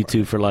off of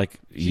YouTube for like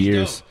She's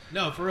years. dope.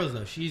 No, for real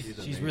though. She's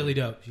really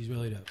dope. She's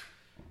really dope.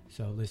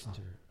 So listen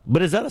to her.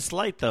 But is that a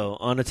slight though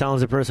on a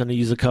talented person to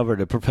use a cover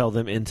to propel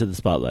them into the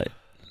spotlight?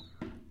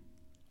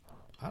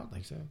 I don't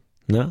think so.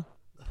 No.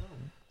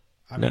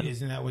 I No. mean,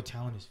 isn't that what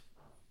talent is?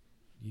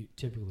 You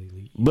typically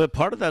lead. But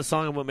part of that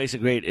song and what makes it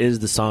great is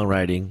the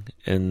songwriting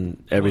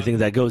and everything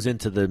that goes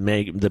into the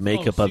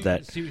makeup of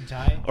that, suit and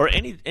tie. or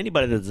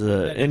anybody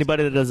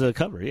that does a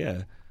cover,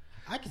 yeah.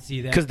 I can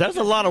see that Because there's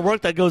a lot of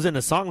work that goes into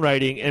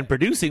songwriting and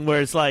producing,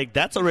 where it's like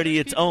that's already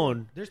its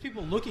own. There's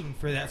people looking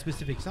for that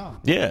specific song.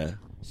 Yeah,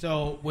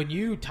 So when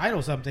you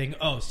title something,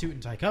 suit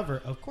and tie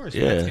cover, of course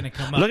yeah. that's going to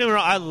come up. Don't get me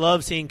wrong, I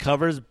love seeing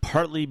covers,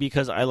 partly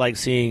because I like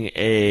seeing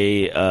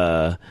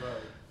a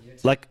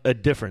like a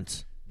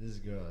difference. This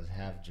girl is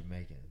half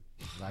Jamaican.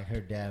 Like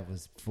her dad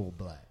was full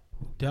black.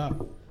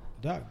 Doug,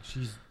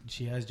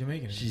 she has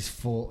Jamaican. in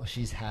her.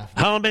 She's half.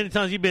 How many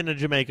times you been to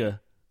Jamaica?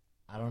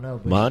 I don't know,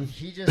 but Man.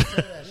 he just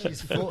said that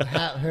she's full.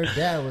 Her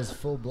dad was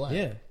full black.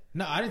 Yeah.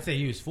 No, I didn't say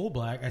he was full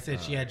black. I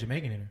said she had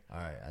Jamaican in her. All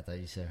right, I thought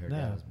you said her No,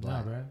 dad was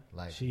black, no, bro.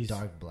 like She's-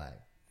 dark black.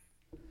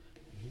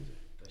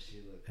 But she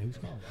looked.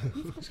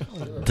 Who's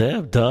calling?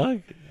 Damn,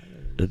 dog.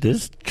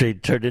 This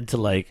straight turned into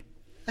like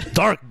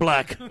dark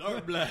black.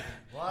 Dark black.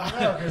 Well, I don't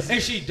know, 'cause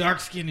If she dark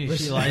skinned, if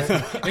she light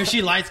skinned, if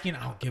she light skinned,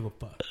 I don't give a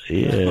fuck.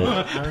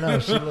 Yeah. I don't know.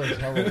 She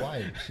looked hella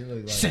white. She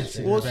looked like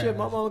Sensitive. Well, shit,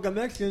 my mama got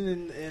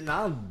Mexican and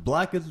I'm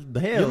black as the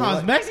hell. Your mom's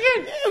Like-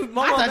 Mexican? Yeah,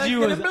 my I mom's thought you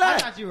Mexican was. and black. I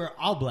thought you were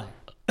all black.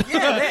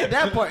 Yeah,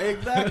 that part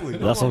exactly.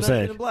 That's what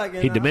I'm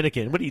saying. He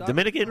Dominican. What are you,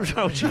 Dominican? What's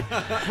wrong with you?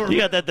 You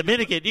got that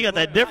Dominican. You got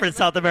that different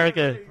South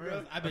America.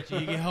 I bet you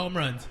get home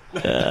runs.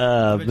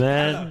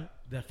 Man.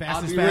 The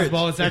fastest I'll be rich.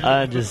 fastball in Central.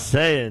 I'm just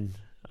saying.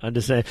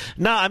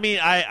 No, I mean,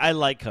 I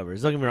like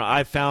covers. Don't get me wrong.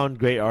 I found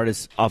great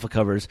artists off of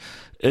covers.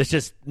 It's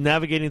just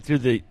navigating through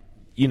the,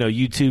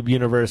 YouTube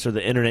universe or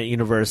the internet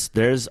universe.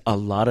 There's a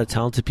lot of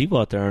talented people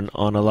out there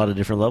on a lot of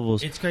different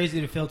levels. It's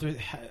crazy to filter.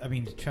 I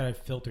mean, to try to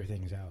filter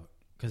things out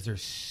because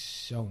there's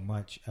so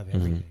much of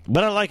everything.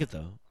 But I like it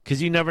though,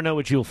 because you never know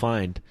what you'll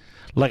find.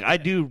 Like I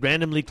do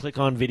randomly click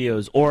on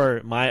videos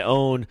or my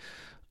own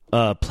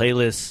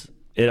playlists.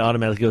 It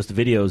automatically goes to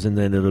videos, and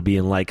then it'll be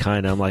in like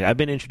kind. I'm like, I've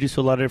been introduced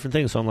to a lot of different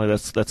things, so I'm like,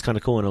 that's kind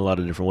of cool in a lot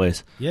of different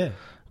ways. Yeah.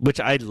 Which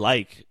I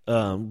like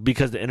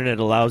because the internet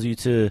allows you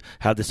to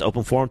have this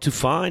open forum to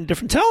find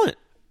different talent.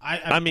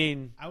 I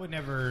mean, I would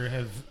never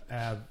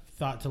have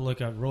thought to look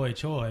up Roy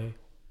Choi.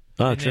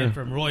 oh, And true. then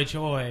from Roy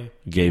Choi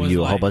Gave was you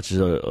a like- whole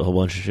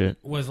bunch of shit.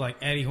 was like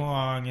Eddie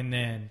Huang, and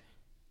then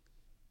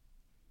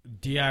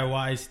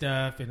DIY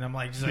stuff, and I'm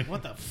like, just like,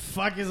 what the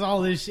fuck is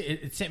all this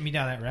shit? It sent me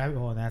down that rabbit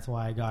hole, and that's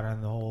why I got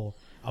on the whole.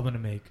 I'm gonna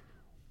make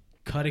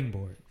cutting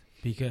board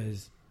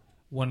because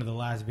one of the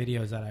last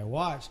videos that I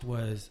watched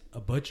was a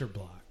butcher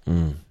block,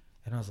 and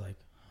I was like,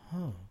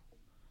 I'm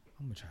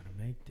gonna try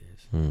to make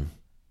this, and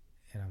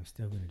I'm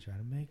still gonna try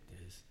to make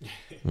this.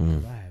 But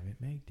I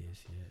haven't made this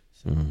yet,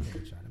 so I'm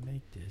gonna try to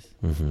make this.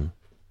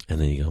 And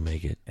then you go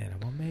make it. And I'm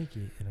gonna make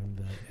it. And I'm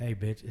like, hey,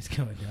 bitch, it's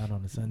going down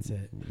on the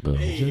sunset. Boom.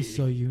 Just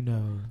so you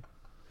know,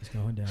 it's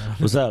going down.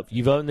 What's up?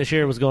 You voting this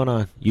year? What's going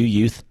on? You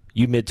youth?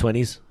 You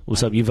mid-20s?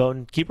 What's up? You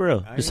voting? Keep it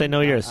real. Just say no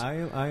yours. I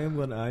am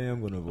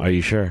gonna vote. Are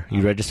you sure?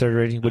 You registered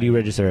already? What do you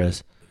register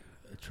as?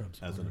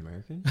 Trump's as an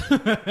American?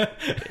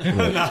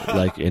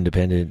 Like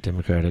independent,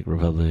 Democratic,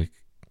 Republic,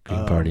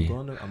 Green Party?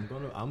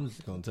 I'm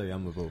just gonna tell you,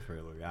 I'm gonna vote for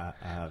Hillary. I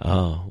have.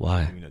 Oh,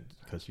 why?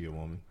 Because she's a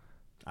woman.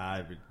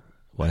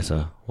 Why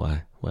so?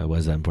 Why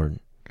is that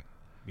important?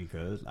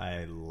 Because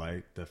I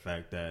like the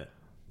fact that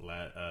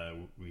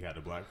we had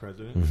a black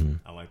president. Mm-hmm.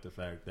 I like the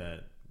fact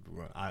that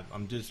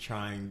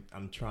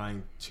I'm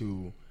trying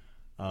to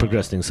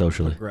Progress things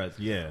socially. progress.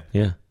 Yeah,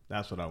 Yeah.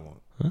 that's what I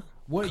want.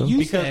 What Cool. you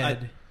Because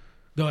said.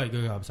 Go ahead.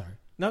 I'm sorry.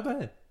 No, go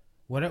ahead.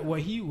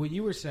 What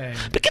you were saying.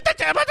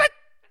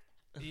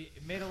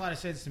 It made a lot of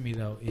sense to me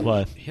though.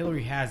 What?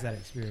 Hillary has that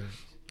experience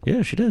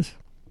Yeah, she does.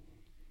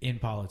 in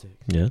politics.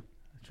 Yeah.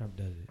 Trump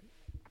does it.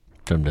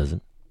 Trump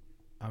doesn't.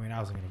 I mean, I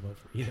wasn't going to vote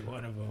for either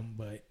one of them,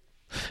 but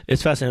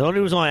It's fascinating. The only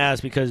reason why I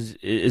ask because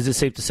is it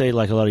safe to say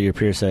like a lot of your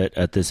peer set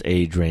at this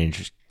age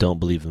range don't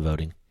believe in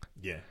voting?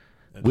 Yeah,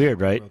 that's Weird, a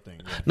real right?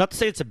 thing, yeah. Not to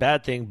say it's a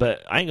bad thing,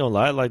 but I ain't gonna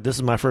lie. Like this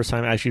is my first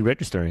time actually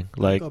registering.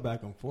 I Like, go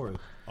back and forth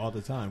all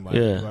the time. Like,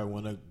 Yeah. do I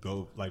want to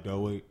go? Like, do I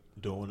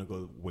want to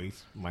go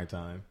waste my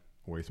time,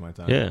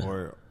 Yeah.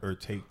 or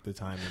take the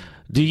time?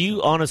 do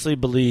you honestly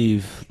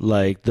believe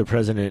like the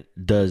president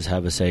does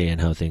have a say in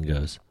how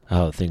things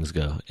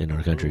go in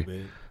our country,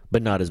 Bit,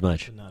 but not as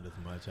much? but not as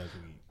much as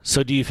we.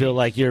 So do you feel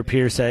like your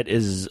peer set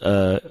is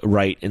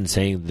right in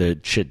saying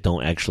that shit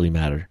don't actually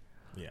matter?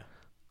 Yeah,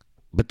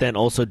 But then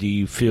also, do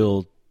you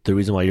feel the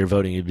reason why you're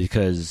voting is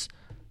because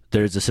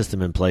there's a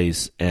system in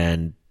place,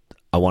 and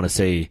I want to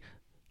say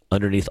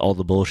underneath all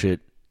the bullshit,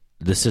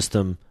 the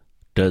system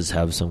does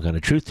have some kind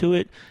of truth to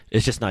it.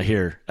 It's just not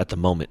here at the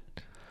moment.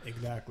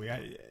 Exactly.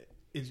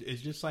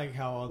 It's just like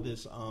how all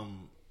this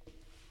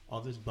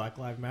Black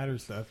Lives Matter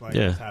stuff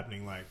is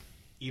happening. Like,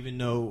 even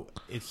though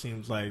it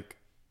seems like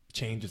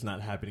change is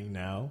not happening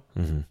now,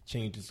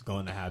 change is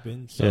going to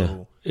happen.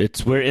 So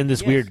we're in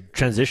this weird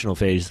transitional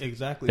phase.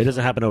 Exactly. It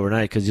doesn't happen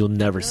overnight because you'll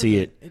never see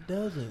it. It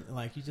doesn't.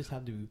 Like, you just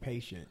have to be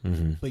patient,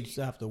 but you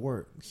still have to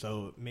work.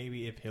 So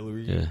maybe if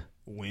Hillary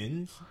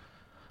wins,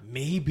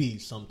 maybe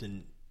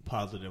something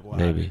positive will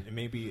happen. And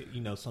maybe,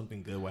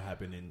 something good will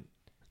happen. And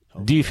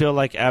do you feel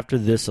like after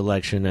this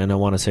election, and I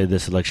want to say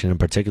this election in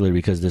particular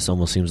because this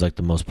almost seems like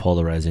the most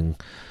polarizing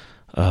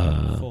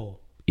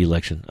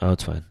election. Oh,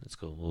 it's fine. It's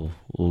cool.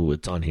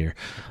 It's on here.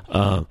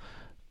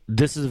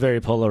 This is a very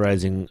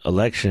polarizing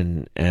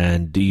election,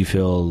 and do you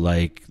feel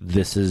like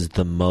this is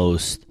the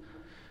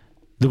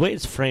way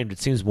it's framed, it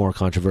seems more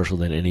controversial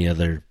than any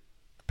other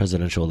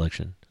presidential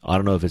election? I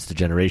don't know if it's the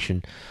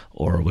generation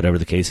or whatever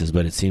the case is,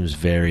 but it seems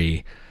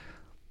very...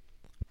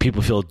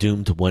 People feel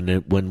doomed to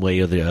one way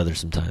or the other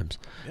sometimes.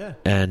 Yeah.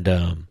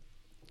 And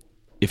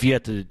if you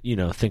had to,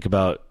 think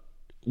about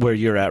where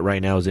you're at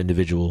right now as an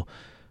individual,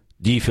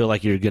 do you feel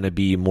like you're going to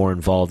be more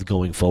involved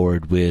going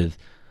forward with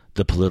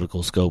the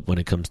political scope when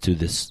it comes to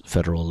this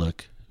federal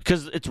look?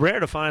 Because it's rare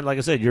to find, like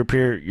I said, your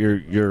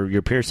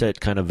peer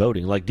set kind of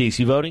voting. Like,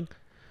 DC voting?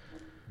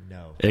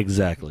 No.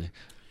 Exactly.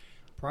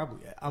 Probably.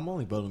 I'm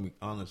only voting,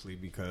 honestly,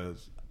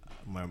 because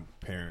my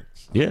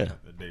parents,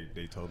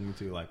 they told me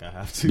to. Like, I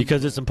have to.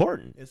 Because it's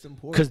important. It's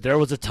important. Because there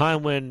was a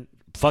time when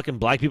fucking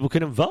black people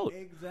couldn't vote.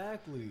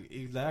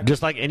 Exactly.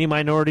 Just like any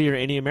minority or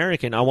any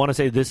American, I want to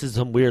say this is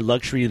some weird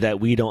luxury that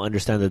we don't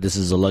understand that this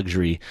is a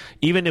luxury.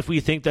 Even if we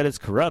think that it's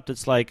corrupt,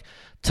 it's like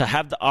to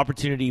have the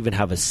opportunity to even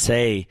have a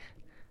say,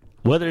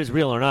 whether it's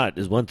real or not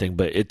is one thing,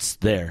 but it's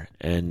there.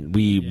 And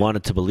we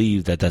wanted to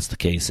believe that that's the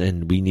case,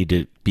 and we need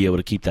to be able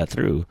to keep that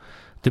through.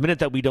 The minute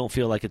that we don't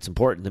feel like it's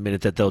important, the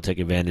minute that they'll take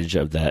advantage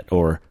of that,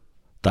 or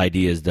the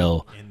idea is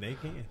they'll... And they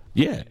can.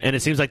 Yeah, and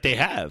it seems like they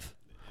have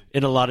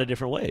in a lot of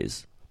different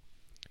ways.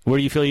 Where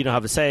you feel you don't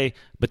have a say,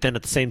 but then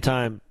at the same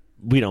time,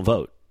 we don't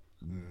vote.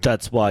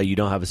 That's why you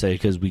don't have a say,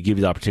 because we give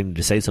you the opportunity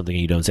to say something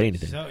and you don't say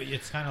anything. So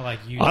it's kind of like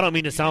you... I don't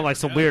mean to sound like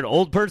some weird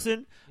old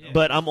person,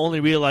 but I'm only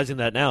realizing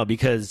that now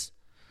because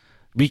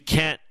we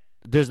can't...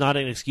 There's not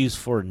an excuse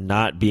for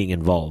not being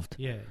involved.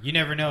 Yeah, you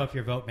never know if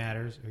your vote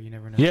matters, or you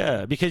never know.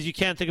 Yeah, because you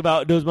can't think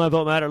about, does my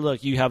vote matter?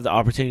 Look, you have the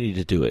opportunity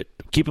to do it.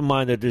 Keep in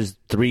mind that there's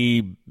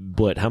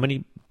how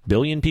many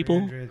billion people?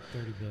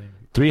 330 billion.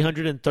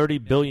 330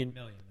 billion.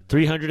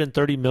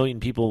 330 million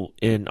people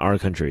in our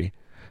country.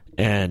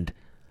 And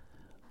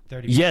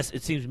yes,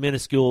 it seems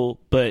minuscule,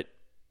 but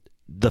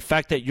the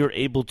fact that you're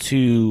able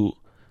to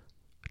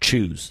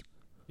choose,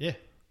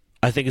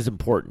 I think is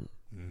important.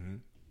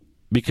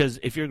 Because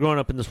if you're growing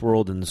up in this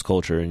world, in this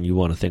culture, and you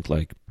want to think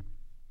like,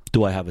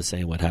 do I have a say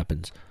in what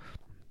happens?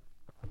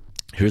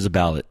 Here's a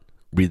ballot.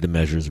 Read the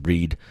measures.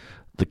 Read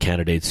the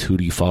candidates. Who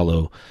do you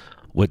follow?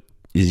 What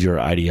is your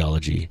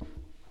ideology?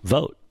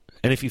 Vote.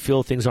 And if you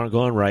feel things aren't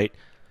going right,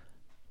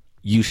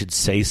 you should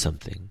say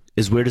something.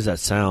 As weird as that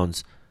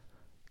sounds,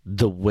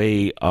 the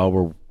way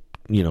our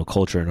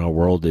culture and our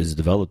world is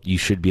developed, you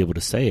should be able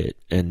to say it.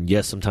 And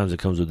yes, sometimes it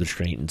comes with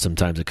restraint, and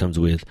sometimes it comes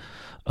with,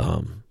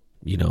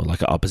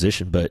 like an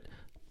opposition, but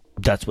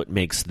that's what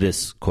makes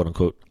this quote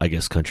unquote, I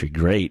guess, country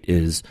great,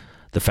 is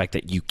the fact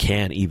that you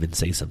can even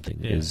say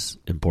something is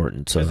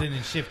important. So then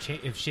if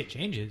shit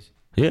changes,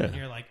 and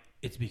you're like,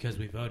 it's because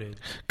we voted.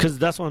 Because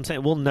that's what I'm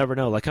saying. We'll never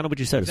know. Like kind of what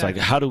you said. Exactly. It's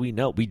like, how do we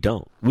know? We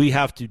don't. We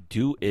have to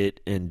do it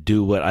and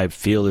do what I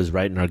feel is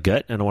right in our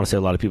gut. And I want to say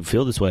a lot of people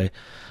feel this way.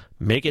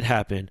 Make it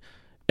happen.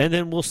 And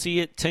then we'll see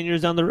it 10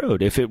 years down the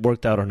road if it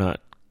worked out or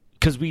not.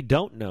 Because we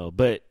don't know.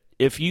 But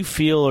if you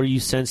feel or you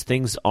sense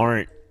things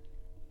aren't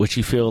what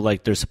you feel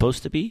like they're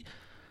supposed to be,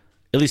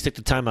 at least take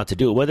the time out to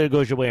do it. Whether it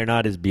goes your way or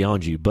not is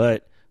beyond you.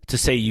 But to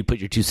say you put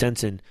your 2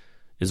 cents in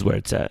is where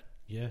it's at.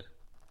 Yeah.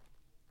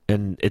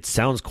 And it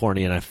sounds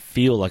corny, and I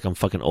feel like I'm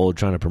fucking old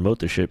trying to promote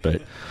this shit,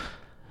 but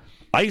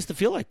I used to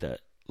feel like that.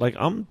 Like,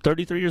 I'm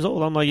 33 years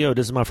old. I'm like, yo,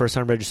 this is my first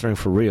time registering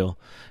for real.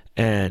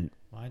 And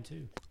mine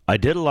too. I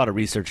did a lot of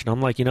research, and I'm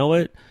like, you know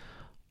what?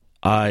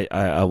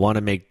 I want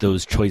to make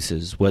those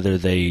choices, whether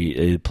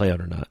they play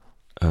out or not.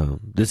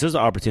 This is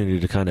an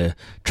opportunity to kind of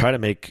try to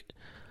make,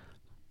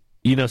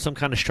 some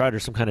kind of stride or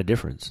some kind of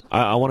difference.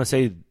 I want to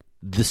say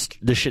this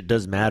shit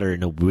does matter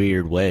in a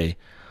weird way.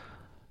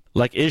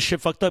 Like, is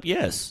shit fucked up?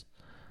 Yes.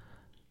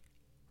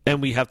 And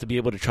we have to be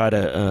able to try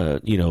to,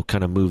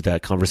 kind of move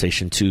that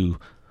conversation to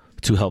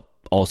help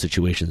all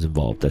situations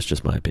involved. That's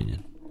just my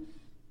opinion.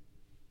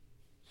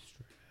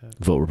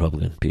 Vote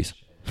Republican. Peace.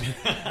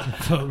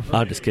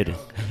 I'm just kidding.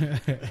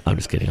 I'm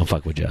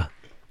fucking with y'all.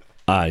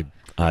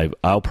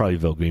 I'll probably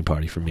vote Green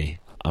Party for me.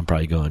 I'm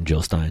probably going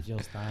Jill Stein. Jill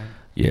Stein.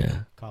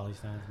 Yeah. Carly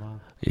Stein's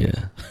mom.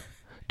 Yeah.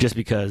 Just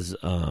because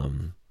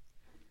what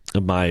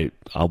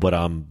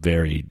I'm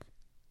very,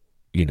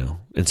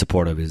 in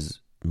support of is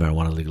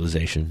marijuana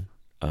legalization.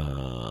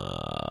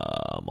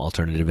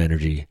 alternative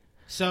energy.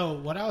 So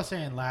what I was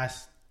saying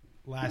last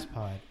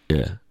pod,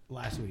 Yeah.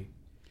 last week,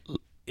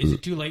 is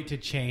it too late to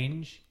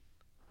change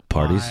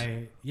Parties?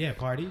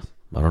 parties?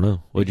 I don't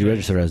know. Would you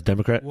register as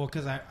Democrat? Well,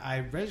 because I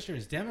registered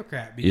as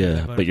Democrat. Because I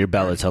Yeah, voted but your for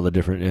ballot's party. hella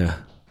different. Yeah.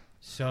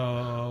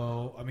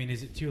 So, I mean,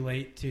 is it too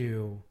late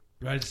to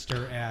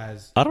register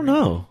as? I don't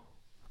know.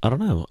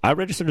 I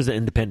registered as an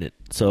independent,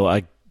 so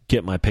I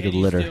get my pick of the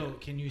litter.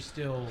 Can you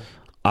still?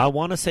 I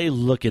want to say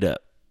look it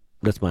up.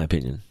 That's my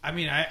opinion. I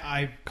mean,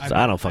 I 'Cause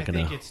I don't fucking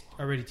think know. it's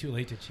already too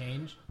late to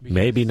change. because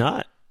Maybe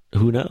not.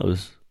 Who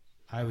knows?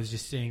 I was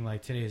just seeing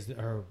like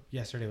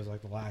yesterday was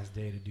like the last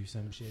day to do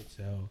some shit.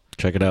 So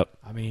Check it out.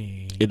 I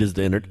mean, It is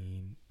the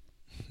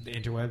the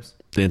interwebs.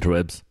 the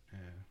interwebs. Yeah.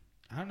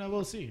 I don't know.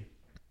 We'll see.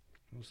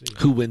 We'll see.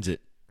 Who wins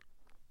it?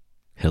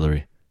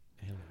 Hillary.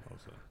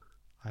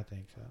 I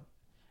think so.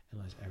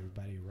 Unless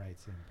everybody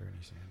writes in Bernie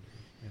Sanders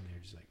and they're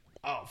just like,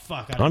 oh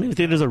fuck. I don't even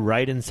think there's a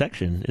write-in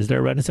section. Is there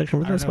a write-in section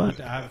for I that don't know,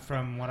 spot? but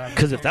from what I've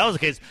Because if that was the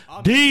case,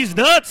 D's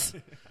nuts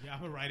yeah,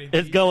 I'm a write-in.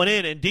 is going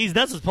in, and D's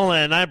nuts is pulling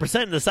at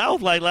 9% in the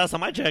South. Like last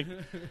time I checked,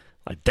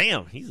 like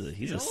damn, he's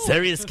a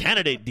serious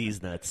candidate.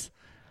 D's nuts.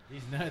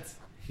 He's nuts.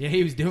 Yeah,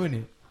 he was doing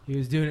it. He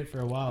was doing it for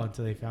a while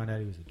until they found out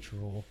he was a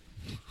troll.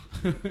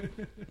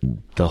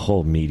 The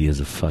whole media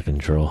is a fucking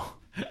troll.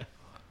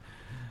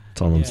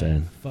 That's all I'm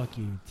saying. Fuck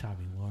you,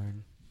 Tommy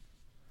Lauren.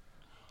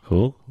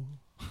 Who?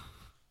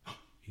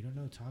 You don't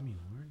know Tommy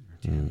Lauren or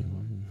Tammy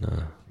Lauren?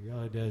 No. The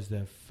girl who does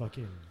the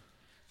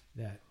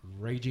that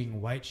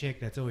raging white chick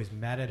that's always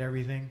mad at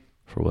everything.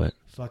 For what?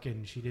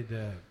 She did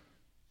the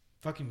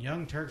fucking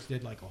Young Turks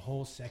did like a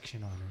whole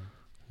section on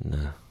her.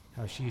 No.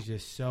 How she's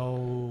just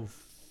so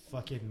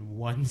fucking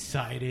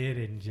one-sided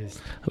and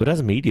just But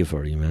that's media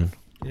for you, man.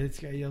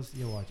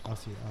 you'll watch. I'll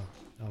see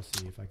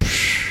if I can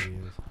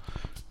find videos.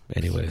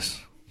 Anyways,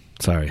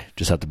 sorry,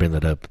 just have to bring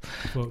that up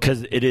Well,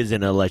 because it is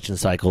an election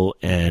cycle,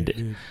 and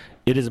dude,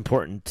 it is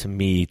important to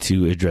me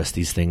to address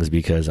these things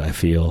because I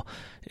feel,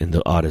 in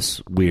the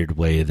oddest, weird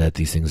way, that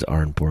these things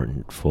are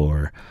important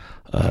for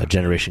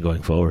generation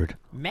going forward.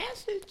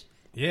 message.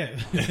 Yeah,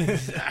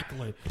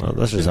 exactly. Well,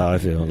 that's just how I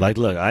feel. Like,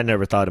 look, I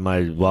never thought in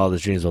my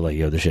wildest dreams of like,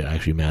 yo, this shit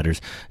actually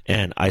matters.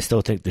 And I still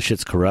think the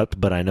shit's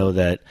corrupt, but I know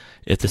that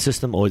if the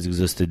system always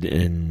existed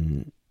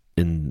in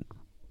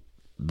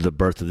the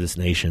birth of this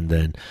nation,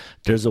 then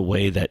there's a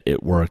way that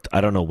it worked.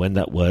 I don't know when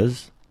that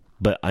was,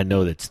 but I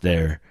know that it's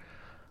there.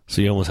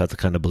 So you almost have to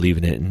kind of believe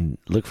in it and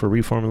look for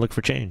reform and look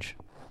for change.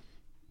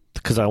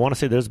 Because I want to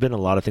say there's been a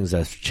lot of things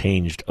that's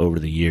changed over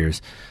the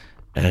years.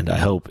 And I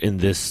hope in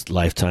this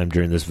lifetime,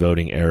 during this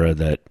voting era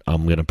that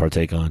I'm going to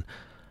partake on,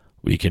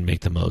 we can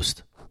make the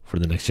most for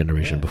the next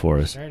generation before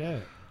us. Straight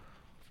up.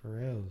 For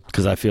real.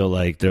 Because I feel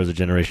like there was a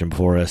generation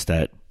before us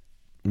that,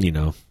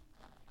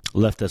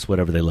 left us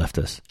whatever they left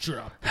us.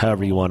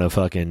 However you want to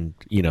fucking,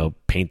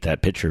 paint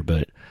that picture.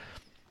 But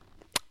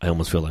I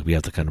almost feel like we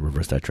have to kind of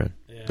reverse that trend.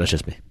 Yeah. That's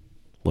just me.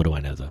 What do I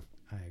know, though?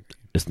 I agree.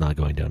 It's not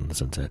going down in the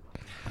sunset.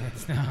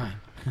 It's not.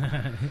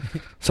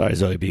 Sorry,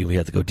 Zoe B. We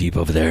have to go deep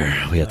over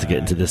there. We have to get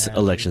into this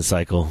election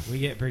cycle. We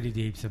get pretty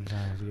deep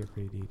sometimes.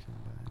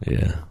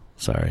 Yeah.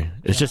 Sorry.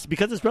 It's just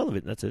because it's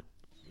relevant. That's it.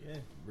 Yeah,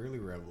 really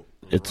rebel.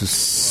 It's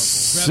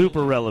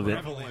super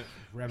relevant.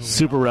 Relevant.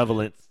 Super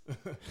relevant.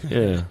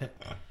 Yeah.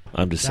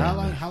 I'm just So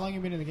saying. how long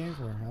you been in the game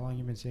for? How long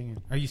you been singing?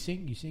 Are you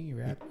sing? You sing? You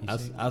rap? You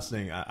sing? I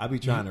sing. I be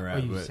trying to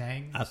rap, you but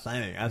sang? I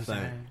sang. You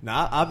sang?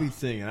 No, I be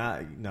singing. I'm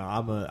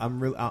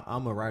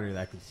a writer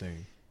that can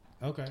sing.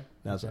 Okay.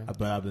 That's Okay.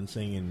 but I've been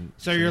singing.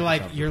 So you're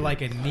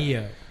like a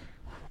Neo.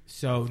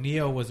 So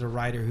Neo was a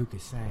writer who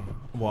could sing.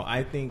 Well,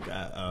 I think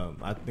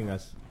I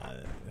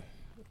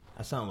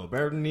sound a little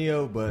better than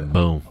Neo, but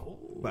Boom.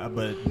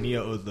 but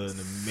Neo is an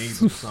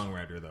amazing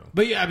songwriter though.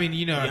 But yeah, I mean,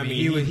 what I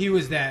mean, he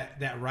was that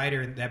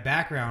writer, that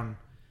background,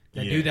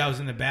 that Yeah. dude that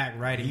was in the back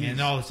writing, and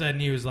all of a sudden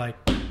he was like,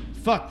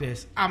 "Fuck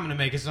this, I'm gonna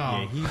make a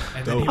song." Yeah, he's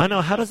and dope. I know.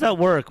 How does that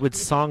work with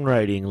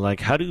songwriting? Like,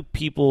 how do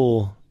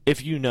people,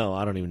 if you know,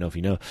 I don't even know if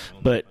you know,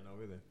 but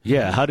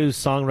yeah, how do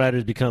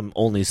songwriters become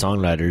only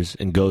songwriters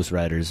and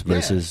ghostwriters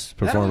versus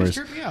performers?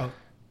 That always tripped me out.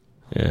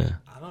 Yeah.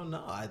 I don't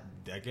know. I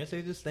guess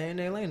they just stay in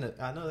their lane.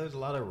 I know there's a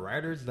lot of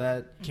writers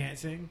that Can't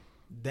sing.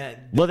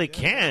 Well, they there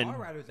can, are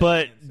writers that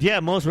but can't sing. yeah,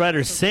 most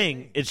writers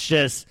sing. It's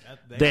just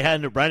they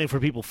end up writing for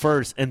people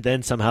first, and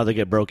then somehow they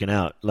get broken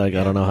out. Like,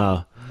 I don't know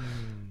how.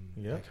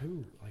 Yep. Like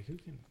who? Like who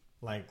can?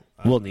 Like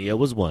Well, Neo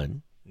was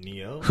one.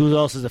 Neo, Who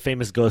else is a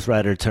famous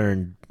ghostwriter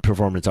turned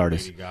performance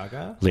artist? Lady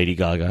Gaga, Lady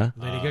Gaga.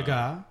 Lady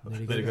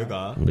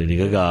Gaga. Lady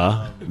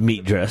Gaga.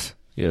 Meat dress.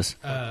 Yes.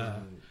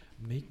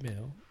 Meek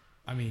Mill.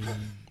 I mean,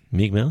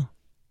 Meek Mill.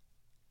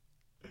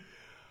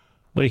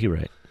 What did he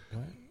write?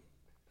 what?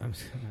 I'm.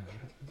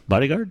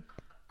 Bodyguard?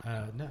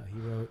 No, he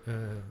wrote.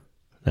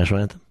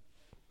 National Anthem?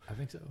 I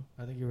think so.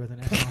 I think he wrote the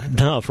national anthem.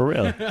 No, for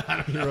real.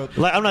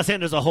 Like, I'm not saying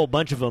there's a whole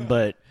bunch of them,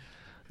 but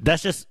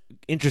that's just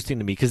interesting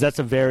to me because that's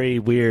a very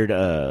weird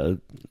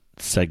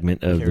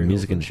segment of the Carrie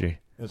music Hilson. industry.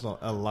 It's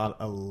a lot.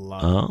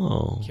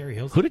 Oh, Carrie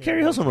Hilson. who did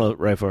Carrie Hilson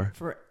write for?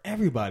 For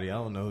everybody. I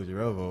don't know who she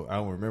wrote for. I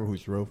don't remember who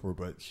she wrote for,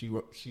 but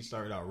she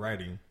started out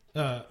writing.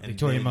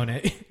 Victoria then-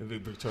 Monet.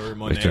 Victoria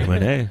Monet. Victoria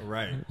Monet.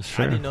 Right.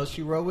 Sure. I didn't know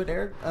she wrote with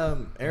Eric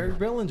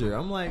Bellinger.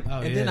 I'm like, Oh,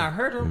 and then yeah. I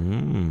heard her.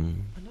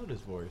 Mm. I know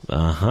this voice.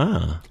 Uh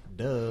huh.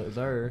 Duh, it's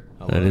her.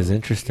 That is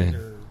interesting.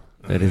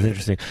 That is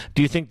interesting.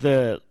 Do you think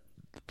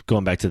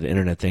going back to the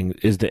internet thing,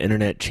 is the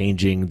internet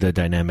changing the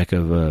dynamic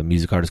of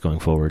music artists going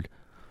forward?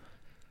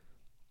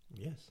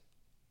 Yes,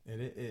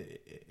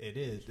 it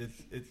is.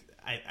 It's.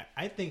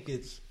 I think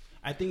it's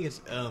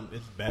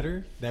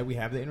better that we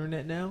have the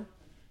internet now.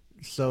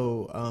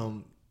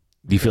 So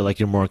Do you feel like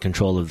you're more in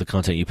control of the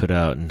content you put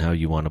out and how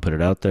you want to put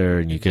it out there,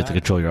 and you get to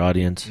Exactly. control your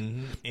audience?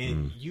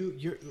 and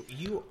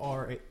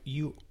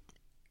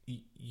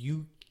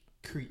you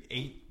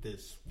create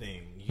this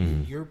thing.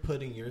 You're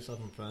putting yourself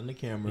in front of the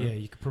camera. Yeah,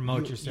 you can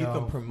promote You yourself.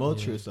 can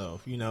promote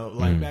yourself. You know,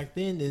 like back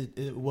then,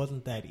 it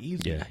wasn't that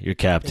easy. Yeah, you're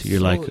capped. It's You're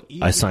so like,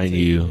 I easy sign to-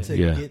 you. to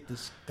Yeah, get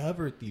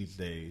discovered these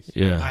days. I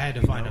yeah. had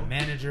to find a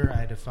manager. I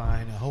had to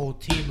find a whole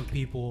team of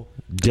people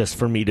Just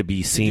for me to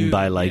be seen do-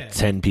 by like yeah.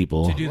 10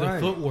 people. to do the Right.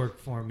 footwork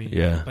for me.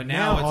 Yeah. But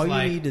Now, now, all it's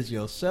like you need is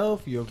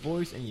yourself, your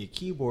voice, and your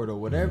keyboard, or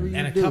whatever you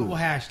and a do, couple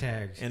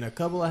hashtags. and a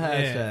couple of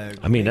hashtags.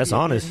 I mean, that's Maybe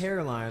a honest. good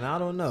hairline. I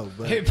don't know,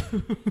 but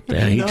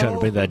Yeah, he No. trying to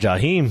bring that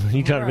Jaheim.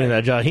 He trying to bring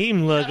that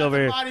Jaheim look over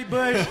here. Marty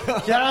Bush.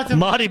 Shout out to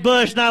Marty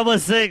Bush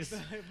 916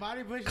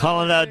 Marty Bush.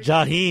 calling out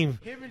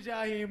Jaheim. Him and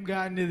Jaheim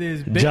got into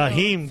this. big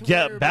Jaheim, old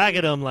get Twitter back beef.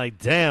 at him like,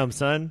 damn,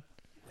 son.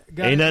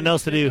 Got Ain't into nothing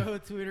else to this do. big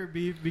old Twitter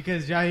beef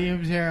because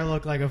Jaheim's hair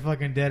looked like a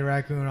fucking dead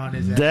raccoon on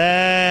his head.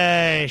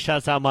 Dang.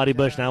 Shouts out Marty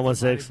Bush Shout out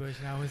to 916. Marty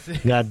Bush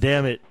 916. God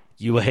damn it.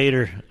 You a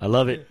hater. I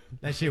love it.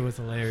 That shit was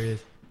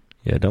hilarious.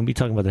 Yeah, don't be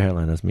talking about the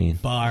hairline. That's mean.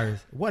 Bars.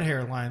 What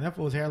hairline? That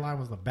fool's hairline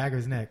was the back of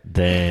his neck.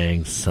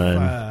 Dang, son.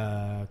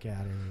 Fuck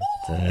out of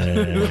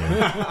here.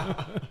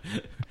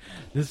 Dang.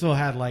 This fool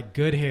had like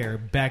good hair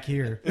back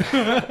here.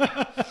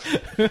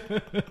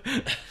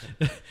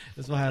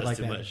 This fool had like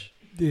too that much.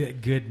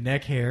 good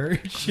neck hair.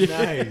 Shit.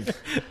 nice.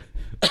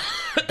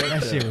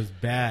 That shit was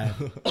bad.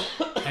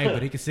 Hey,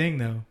 but he could sing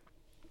though.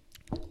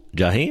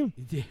 Jaheim?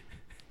 Yeah.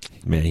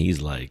 Man,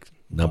 he's like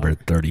number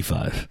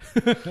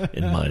 35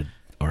 in my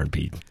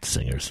R&B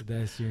singers.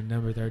 That's your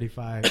number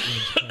 35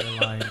 inch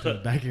hairline to the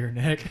back of your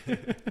neck.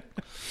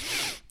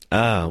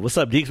 What's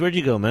up, Deeks? Where'd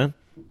you go, man?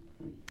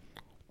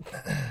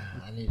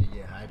 I need to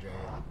get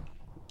hydrated.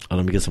 Oh,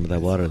 let me get some of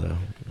that water, though.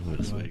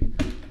 This way.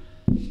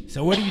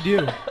 So what do you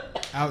do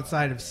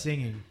outside of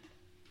singing?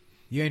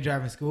 You ain't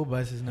driving school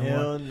buses no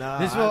Hell more. nah,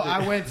 This fool, I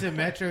I went to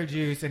Metro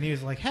Juice and he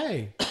was like,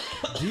 "Hey,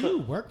 do you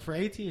work for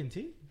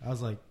AT&T?" I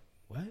was like,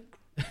 "What?"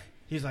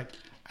 He's like,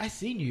 "I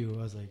seen you."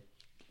 I was like,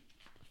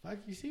 "Fuck,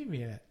 you see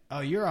me at?" "Oh,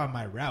 you're on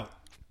my route."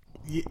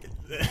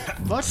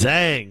 Fuck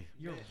Dang.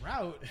 your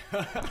route.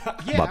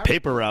 My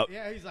paper route.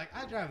 Yeah, he's like,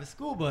 "I drive a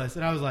school bus,"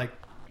 and I was like,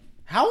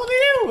 "How old are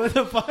you? What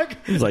the fuck?"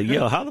 He's like,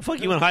 yo, how the fuck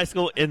you in high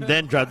school and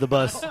then drive the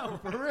bus? No,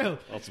 for real.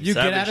 some You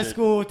get savage out of shit.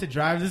 school to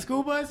drive the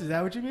school bus? Is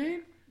that what you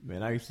mean?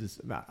 Man, I used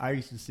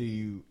to see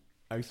you.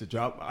 I used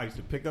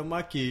to pick up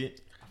my kid.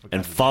 I forgot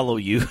And to follow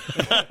you.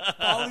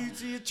 follow you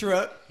to your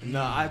truck.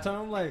 No, I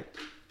told him like,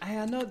 hey,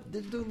 I know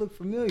this dude look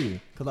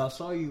familiar because I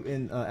saw you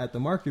in at the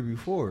market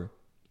before.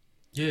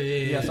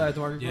 Yeah, I saw you at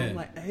the market before. I'm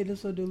like, hey,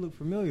 this dude look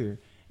familiar.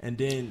 And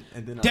then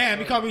Damn,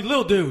 he called me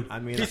little dude. I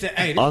mean, he said,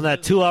 "Hey, On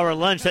that 2-hour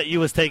lunch that you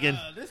was taking.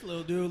 this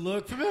little dude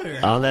look familiar."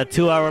 On that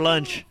 2-hour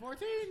lunch.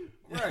 14.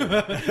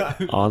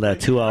 On that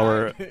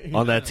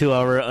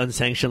 2-hour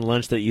unsanctioned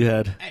lunch that you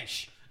had. Hey,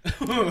 shh.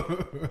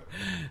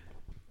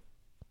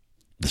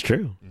 It's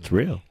true. It's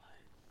real.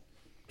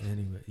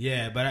 Anyway,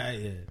 yeah, but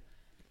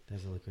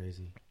that's a little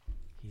crazy.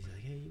 He's like,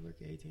 "Hey, you work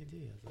at AT&T?"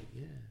 I was like,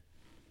 "Yeah,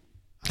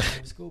 I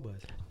have a school bus."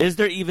 Is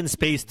there even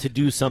space to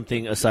do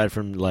something aside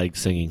from like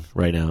singing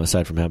right now,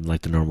 aside from having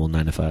like the normal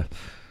 9 to 5?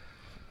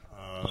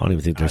 I don't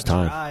even think there's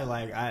time.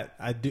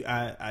 I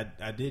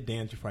did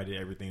dance before I did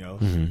everything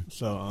else. Mm-hmm.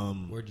 So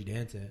Where'd you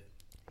dance at?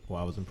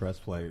 well, I was in press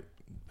play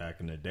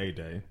back in the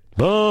day.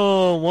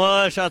 Boom!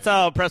 What? Shouts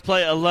out. Press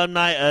play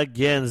alumni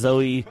again,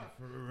 Zoe.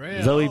 For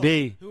real? Zoe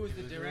B. Who was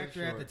the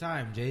director at the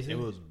time? Jason? It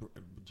was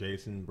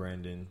Jason,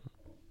 Brandon.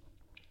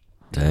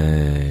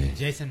 Dang.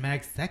 Jason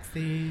Max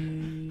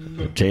Sexy.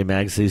 J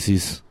Mag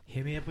CC's.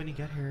 Hit me up when you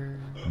get here.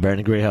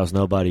 Brandon Greyhouse,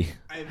 nobody.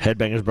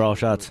 Headbangers Brawl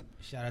shots.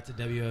 Shout out to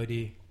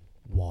WOD.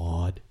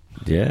 Wad.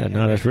 Yeah,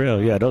 no, that's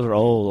real. Yeah, those are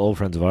old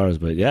friends of ours.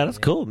 But yeah, that's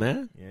cool,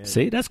 man. Yeah.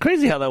 See, that's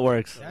crazy how that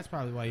works. That's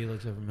probably why you look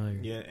so familiar.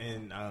 Yeah,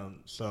 and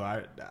so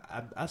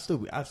I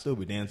still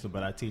be dancing,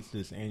 but I teach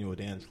this annual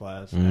dance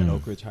class Mm. at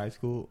Oak Ridge High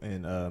School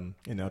in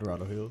El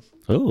Dorado Hills.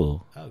 Ooh.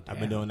 Oh, damn. I've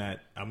been doing that.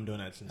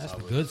 Since That's I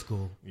the was good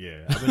school.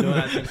 Yeah, I've been doing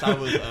that since I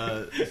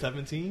was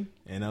 17,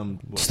 and I'm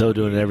Still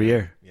doing it every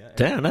year. Yeah,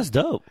 Damn, that's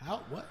dope.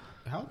 How? What?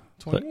 How?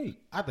 28.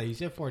 I thought you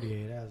said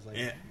 48. I was like,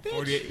 Yeah, bitch,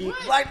 48. what?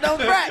 Black don't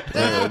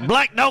crack.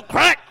 Black no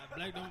crack.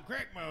 Black don't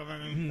crack,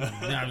 motherfucker. You know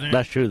what I'm saying?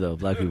 That's true though.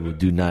 Black people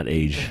do not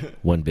age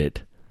one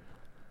bit.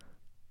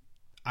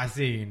 I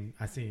seen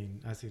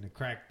a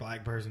crack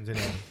black person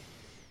today.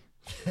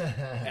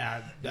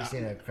 Yeah, You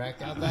seen a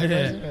cracked out I black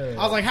person? Or?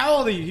 was like, "How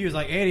old are you?" He was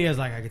like, "80." I was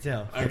like, "I could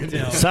tell. I could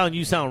tell.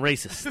 You sound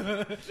racist.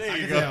 I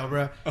could tell,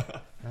 bro."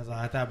 I was like,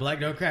 "I thought black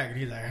don't crack," and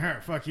he's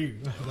like, "Fuck you."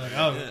 I was like,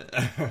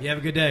 "Oh, you have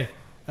a good day.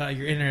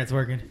 Your internet's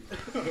working."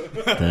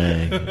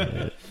 Dang.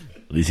 At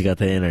least you got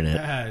the internet.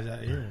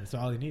 Yeah, that's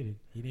all he needed.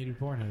 He needed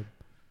Pornhub.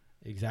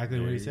 Exactly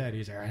what he said.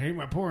 He's like, "I hate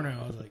my porno."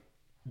 I was like,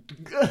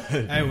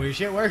 "Hey, well, your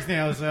shit works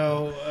now,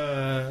 so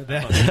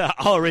that."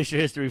 I'll erase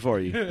your history for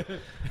you.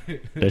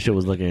 That shit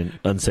was looking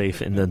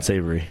unsafe and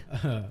unsavory.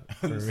 For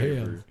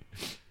real.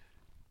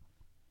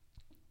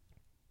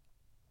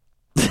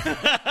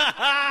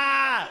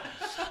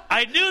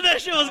 I knew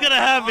that shit was gonna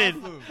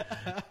happen.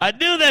 I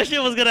knew that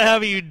shit was gonna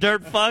happen, you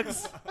dirt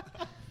fucks.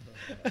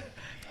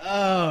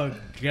 Oh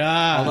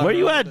God. Where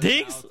you at,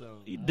 Dinks?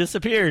 You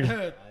disappeared. I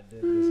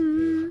did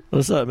disappear.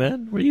 What's up,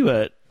 man? Where you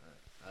at?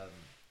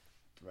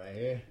 Right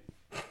here.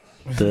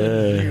 You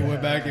The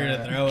went back there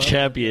to throw up.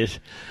 champion.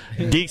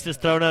 Dinks has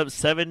thrown up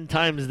 7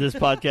 times this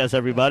podcast,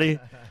 everybody.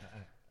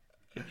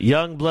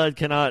 Young blood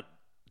cannot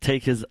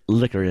take his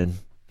liquor in.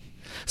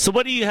 So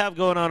what do you have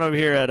going on over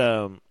here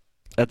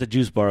at the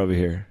juice bar over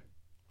here?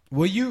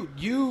 Well, you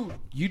do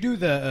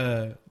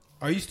the.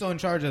 Are you still in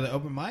charge of the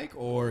open mic,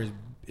 or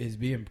is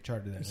B in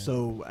charge of that? Now?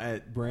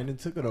 So Brandon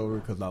took it over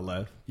because I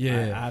left.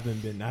 Yeah. I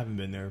haven't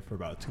been there for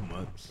about 2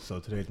 months. So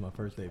today's my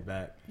first day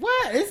back.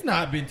 What? It's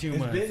not been 2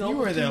 months. been You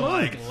almost were there 2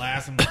 like months.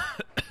 last month.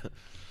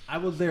 I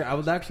was there. I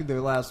was actually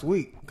there last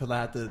week because I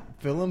had to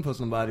fill in for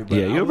somebody. But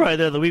Yeah, I you were was- probably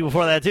there the week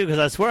before that too, because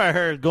I swear I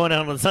heard going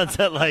down on the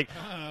sunset like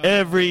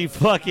every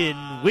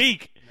fucking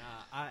week. Nah,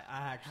 I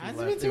actually Has it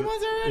left. been 2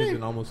 months already? It's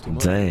been almost 2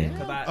 months. Dang.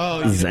 'Cause I-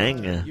 Oh,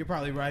 Zanga. You're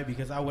probably right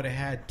because I would have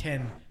had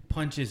 10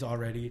 punches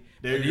already.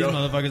 There And you these go.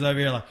 motherfuckers over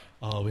here like,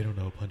 oh, we don't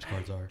know what punch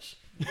cards are.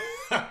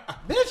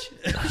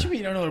 Bitch, what you mean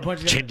you don't know what a punch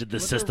card is? Changing the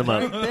system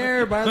up.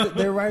 There,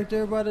 they're right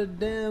there by the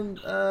damn.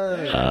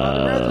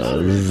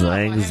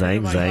 Zang,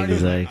 zang, zang,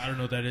 zang. I don't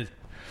know what that is.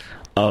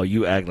 Oh,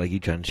 you act like you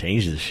trying to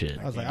change this shit.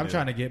 I was like, I'm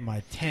trying to get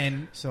my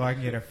 10 so I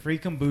can get a free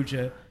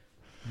kombucha.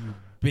 You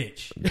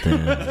bitch.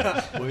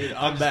 Wait,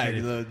 I'm back.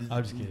 kidding. Look,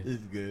 I'm just kidding.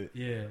 It's good.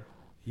 Yeah.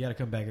 You got to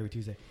come back every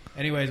Tuesday.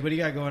 Anyways, what do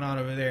you got going on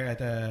over there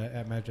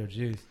at Metro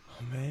Juice?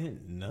 Oh, man,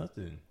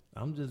 nothing.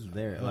 I'm just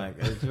there. Like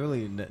it's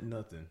really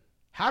nothing.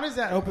 How does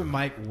that open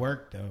mic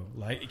work though?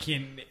 Like,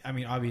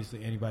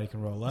 obviously anybody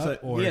can roll up, So,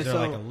 or yeah, is there so-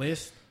 like a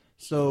list?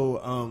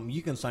 So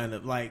you can sign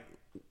up. Like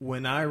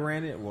when I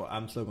ran it, well,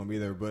 I'm still gonna be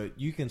there, but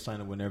you can sign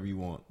up whenever you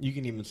want. You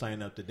can even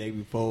sign up the day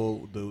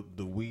before,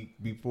 the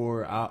week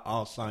before.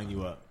 I'll sign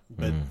you up.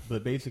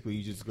 But basically,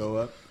 you just go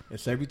up.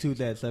 It's every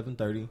Tuesday at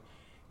 7:30.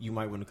 You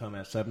might want to come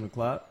at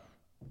 7:00.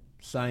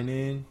 Sign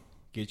in,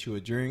 get you a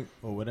drink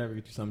or whatever,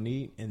 get you something to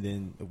eat, and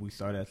then we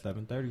start at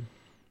 7:30.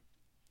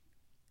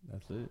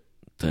 That's it.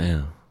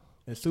 Damn.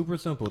 It's super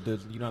simple. You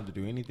don't have to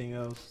do anything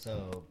else.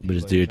 So, But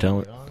just people do your are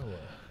trying to talent. get on or what?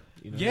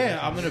 You know? Yeah,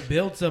 I'm gonna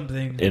build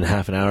something In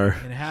half an hour.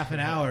 in half an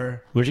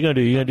hour. What you gonna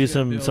do? You gonna do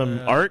Build some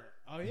a- art?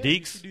 Oh yeah, you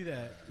Deeks? should do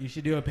that. You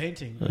should do a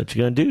painting. What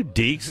you gonna do,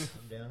 Deeks?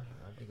 I'm down.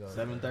 I could go.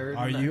 7:30.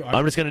 Are you?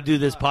 I'm just gonna do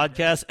this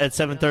podcast at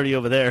 7:30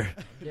 over there.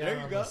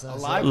 There you go. Sunset.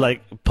 A live.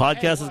 Like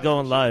podcast is Hey,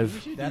 going we live.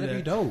 should do That'd be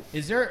that. dope.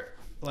 Is there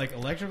like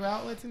electrical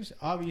outlets and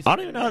obviously? I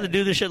don't even know how to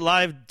do this shit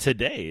live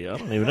today. I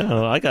don't even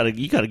know.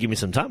 You gotta give me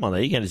some time on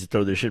that. You can't just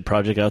throw this shit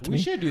project out to We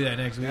me. should do that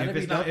next week. That'd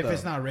If it's be not dope, if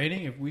it's though. not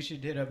raining, if we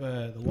should hit up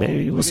the wall.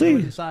 Maybe we'll We can do it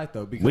see. inside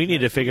though. Because We need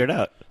to figure it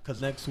out.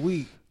 Because next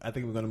week, I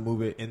think we're gonna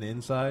move it in the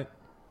inside.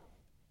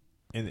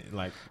 And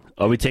like,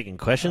 Are we taking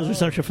questions or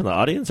some shit from the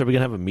audience? Are we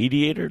gonna have a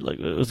mediator? Like,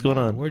 what's going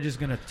on? We're just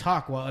gonna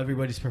talk while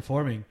everybody's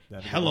performing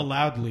That'd be hella dope.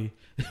 loudly.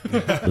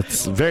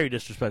 It's very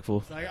disrespectful.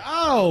 It's like,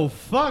 oh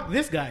fuck,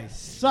 this guy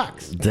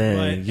sucks. Dang,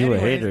 But you a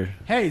anyways, hater.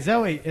 Hey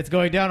Zoe, it's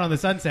going down on the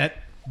sunset,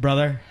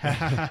 brother.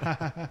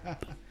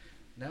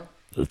 No.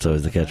 That's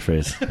always the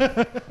catchphrase.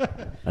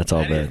 That's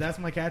all That is, bad. that's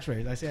my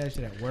catchphrase. I say that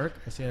shit at work.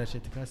 I say that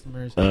shit to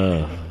customers.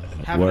 Uh,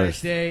 Have a nice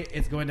worst. day.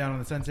 It's going down on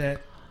the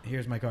sunset.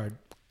 Here's my card.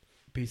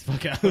 Peace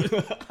fuck out.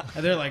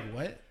 And they're like,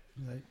 what?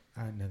 I'm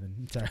like, nothing.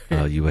 It's all right.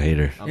 Oh, you a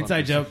hater.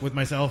 Inside joke with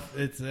myself.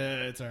 It's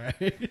all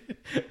right.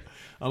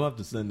 I'm gonna have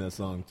to send that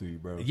song to you,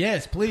 bro.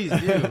 Yes, please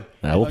do.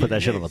 Nah, we'll put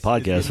that shit on the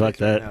podcast. Fuck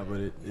that. Now, but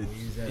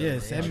Use that Yeah, on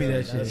the send me intro.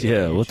 that shit. That's-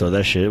 Yeah, we'll throw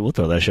that shit. We'll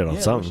throw that shit on Yeah,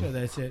 we'll something. show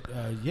that shit.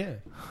 Yeah,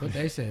 what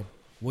they said.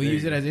 We'll There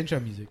use you it go. as intro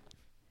music.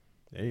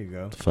 there you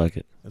go. Fuck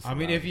it. That's I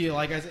mean, loud. if you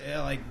like, I said,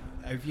 like,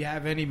 if you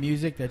have any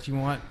music that you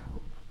want,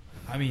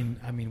 I mean,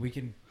 we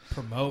can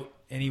promote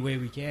any way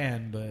we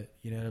can. But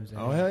you know what I'm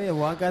saying? Oh hell yeah!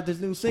 Well, I got this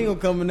new single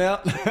coming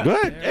out. Go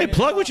ahead. Hey,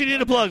 plug what you need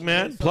to plug,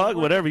 man. Plug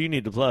whatever you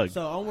need to plug.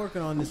 So I'm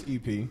working on this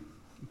EP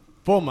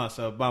for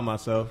myself, by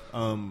myself.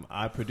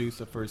 I produced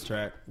the first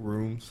track,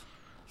 Rooms.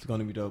 It's going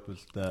to be dope.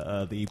 It's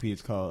the EP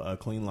is called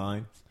Clean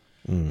Lines.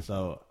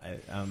 So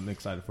I'm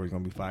excited for it. It's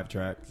going to be 5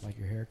 tracks. Like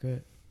your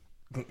haircut.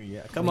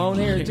 Yeah, come on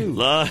here too.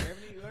 Love.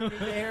 Whoever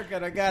needs a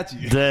haircut, I got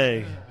you.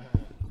 Dang.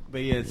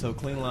 But yeah, so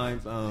Clean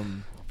Lines.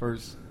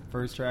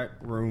 First track,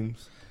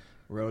 Rooms.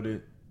 Wrote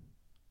it.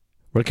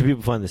 Where can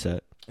people find this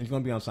at? It's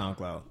gonna be on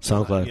SoundCloud.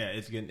 SoundCloud. Yeah,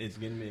 it's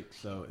getting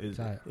mixed, so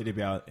Tight. it'll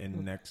be out in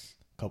the next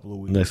couple of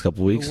weeks. Next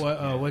couple weeks.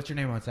 What's your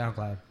name on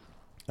SoundCloud?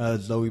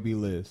 Zoe B.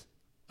 Liz.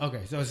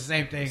 Okay, so it's the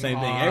same thing. Same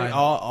thing. on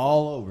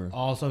All over.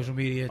 all social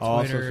media, Twitter,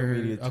 All social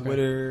media, okay,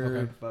 Twitter,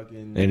 okay.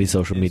 fucking Any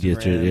social media,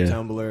 Instagram, yeah.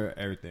 Tumblr,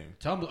 everything.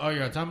 Tumblr. Oh,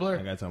 you're on Tumblr.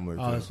 I got Tumblr.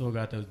 Oh, too. so we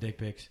got those dick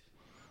pics.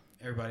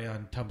 Everybody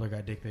on Tumblr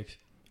got dick pics.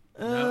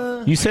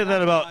 You say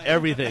that about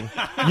everything.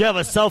 You have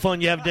a cell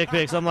phone, you have dick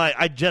pics. I'm like,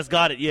 I just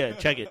got it. Yeah,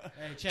 check it.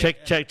 Hey,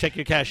 Check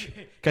your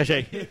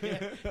cachet.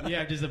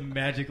 Yeah, just a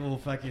magic little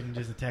fucking,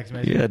 just a text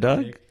message. Yeah,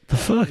 dog. The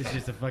fuck? It's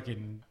just a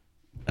fucking.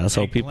 That's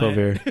how people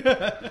over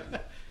here.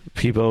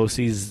 People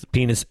sees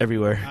penis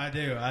everywhere. I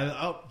do.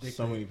 Dick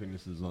So pic. many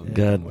penises on.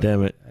 God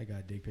damn it. I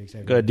got dick pics.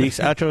 Good, Deeks.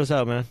 Outro us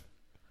out, man.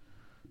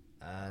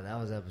 That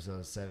was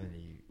episode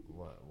 70.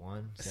 What,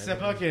 1? It's a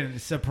fucking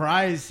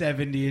surprise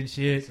 70 and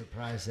shit.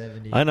 Surprise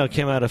 70. I know it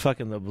came out of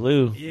fucking the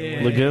blue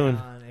Yeah. lagoon.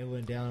 It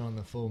went down on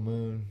the full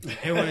moon.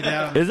 It went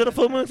down. Is it a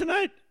full moon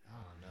tonight?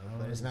 I don't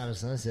know, but it's not a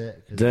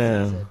sunset. 'Cause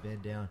Damn. The sunset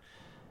been down.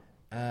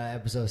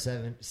 Episode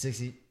 70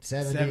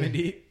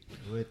 70.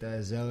 with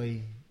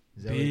Zoe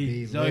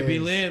Zoe B.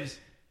 lives.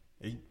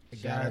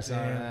 Got us Shout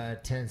out to our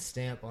 10th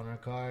stamp on our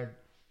card.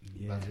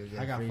 Yeah. About to get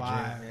I a got free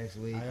 5 drink next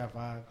week. I got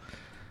 5.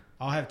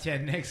 I'll have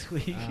 10 next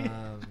week.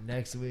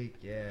 Next week,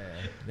 yeah.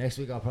 Next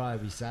week I'll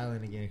probably be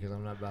silent again because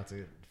I'm not about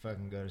to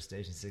fucking go to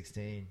Station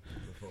 16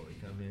 before we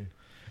come here.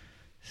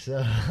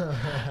 So,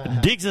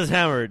 Deeks is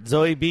hammered.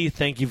 Zoe B,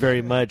 thank you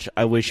very much.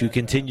 I wish you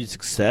continued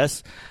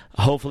success.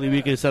 Hopefully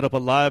we can set up a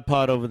live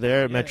pod over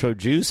there at Metro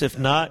Juice. If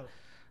not,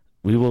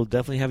 we will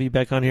definitely have you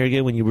back on here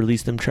again when you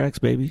release them tracks,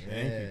 baby.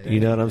 You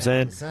know what I'm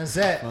saying?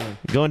 Sunset.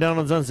 Going down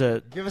on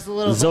Sunset. Give us a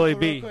little Zoe vocal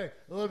B. real quick.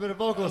 A little bit of A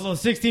vocals. little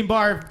 16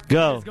 bar.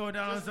 Go. It's going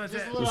down on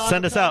sunset. a little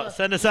Send us out.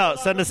 Send us out.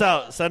 Send us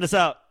out. Send us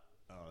out.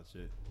 Oh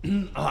shit.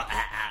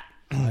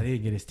 Oh, he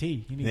didn't get his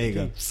tea. He There you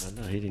go. I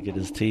know he didn't get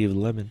his tea with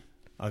lemon.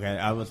 Okay,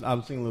 I was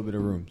singing a little bit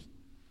of Rooms.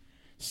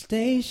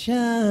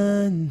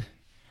 Station,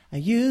 I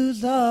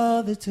used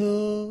all the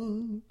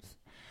tools.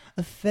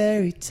 A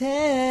fairy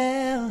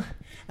tale,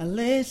 I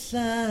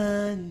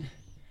listened.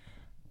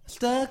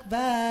 Stuck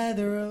by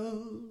the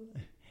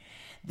road.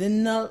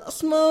 Then I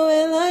lost my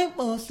way like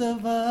most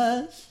of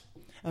us.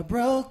 I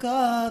broke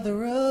all the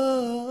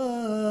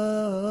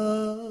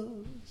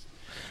rules.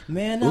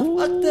 Man, I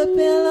fucked up and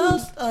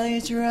lost all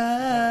your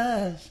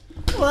trust.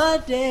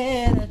 What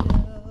did I do?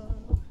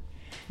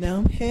 Now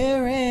I'm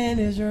here in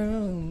his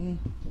room.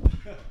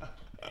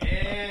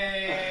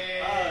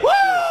 Hey. Woo!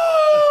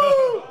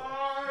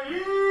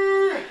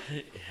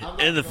 I'm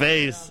In the not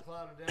face. going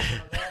down,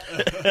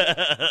 cloud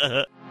down,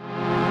 down.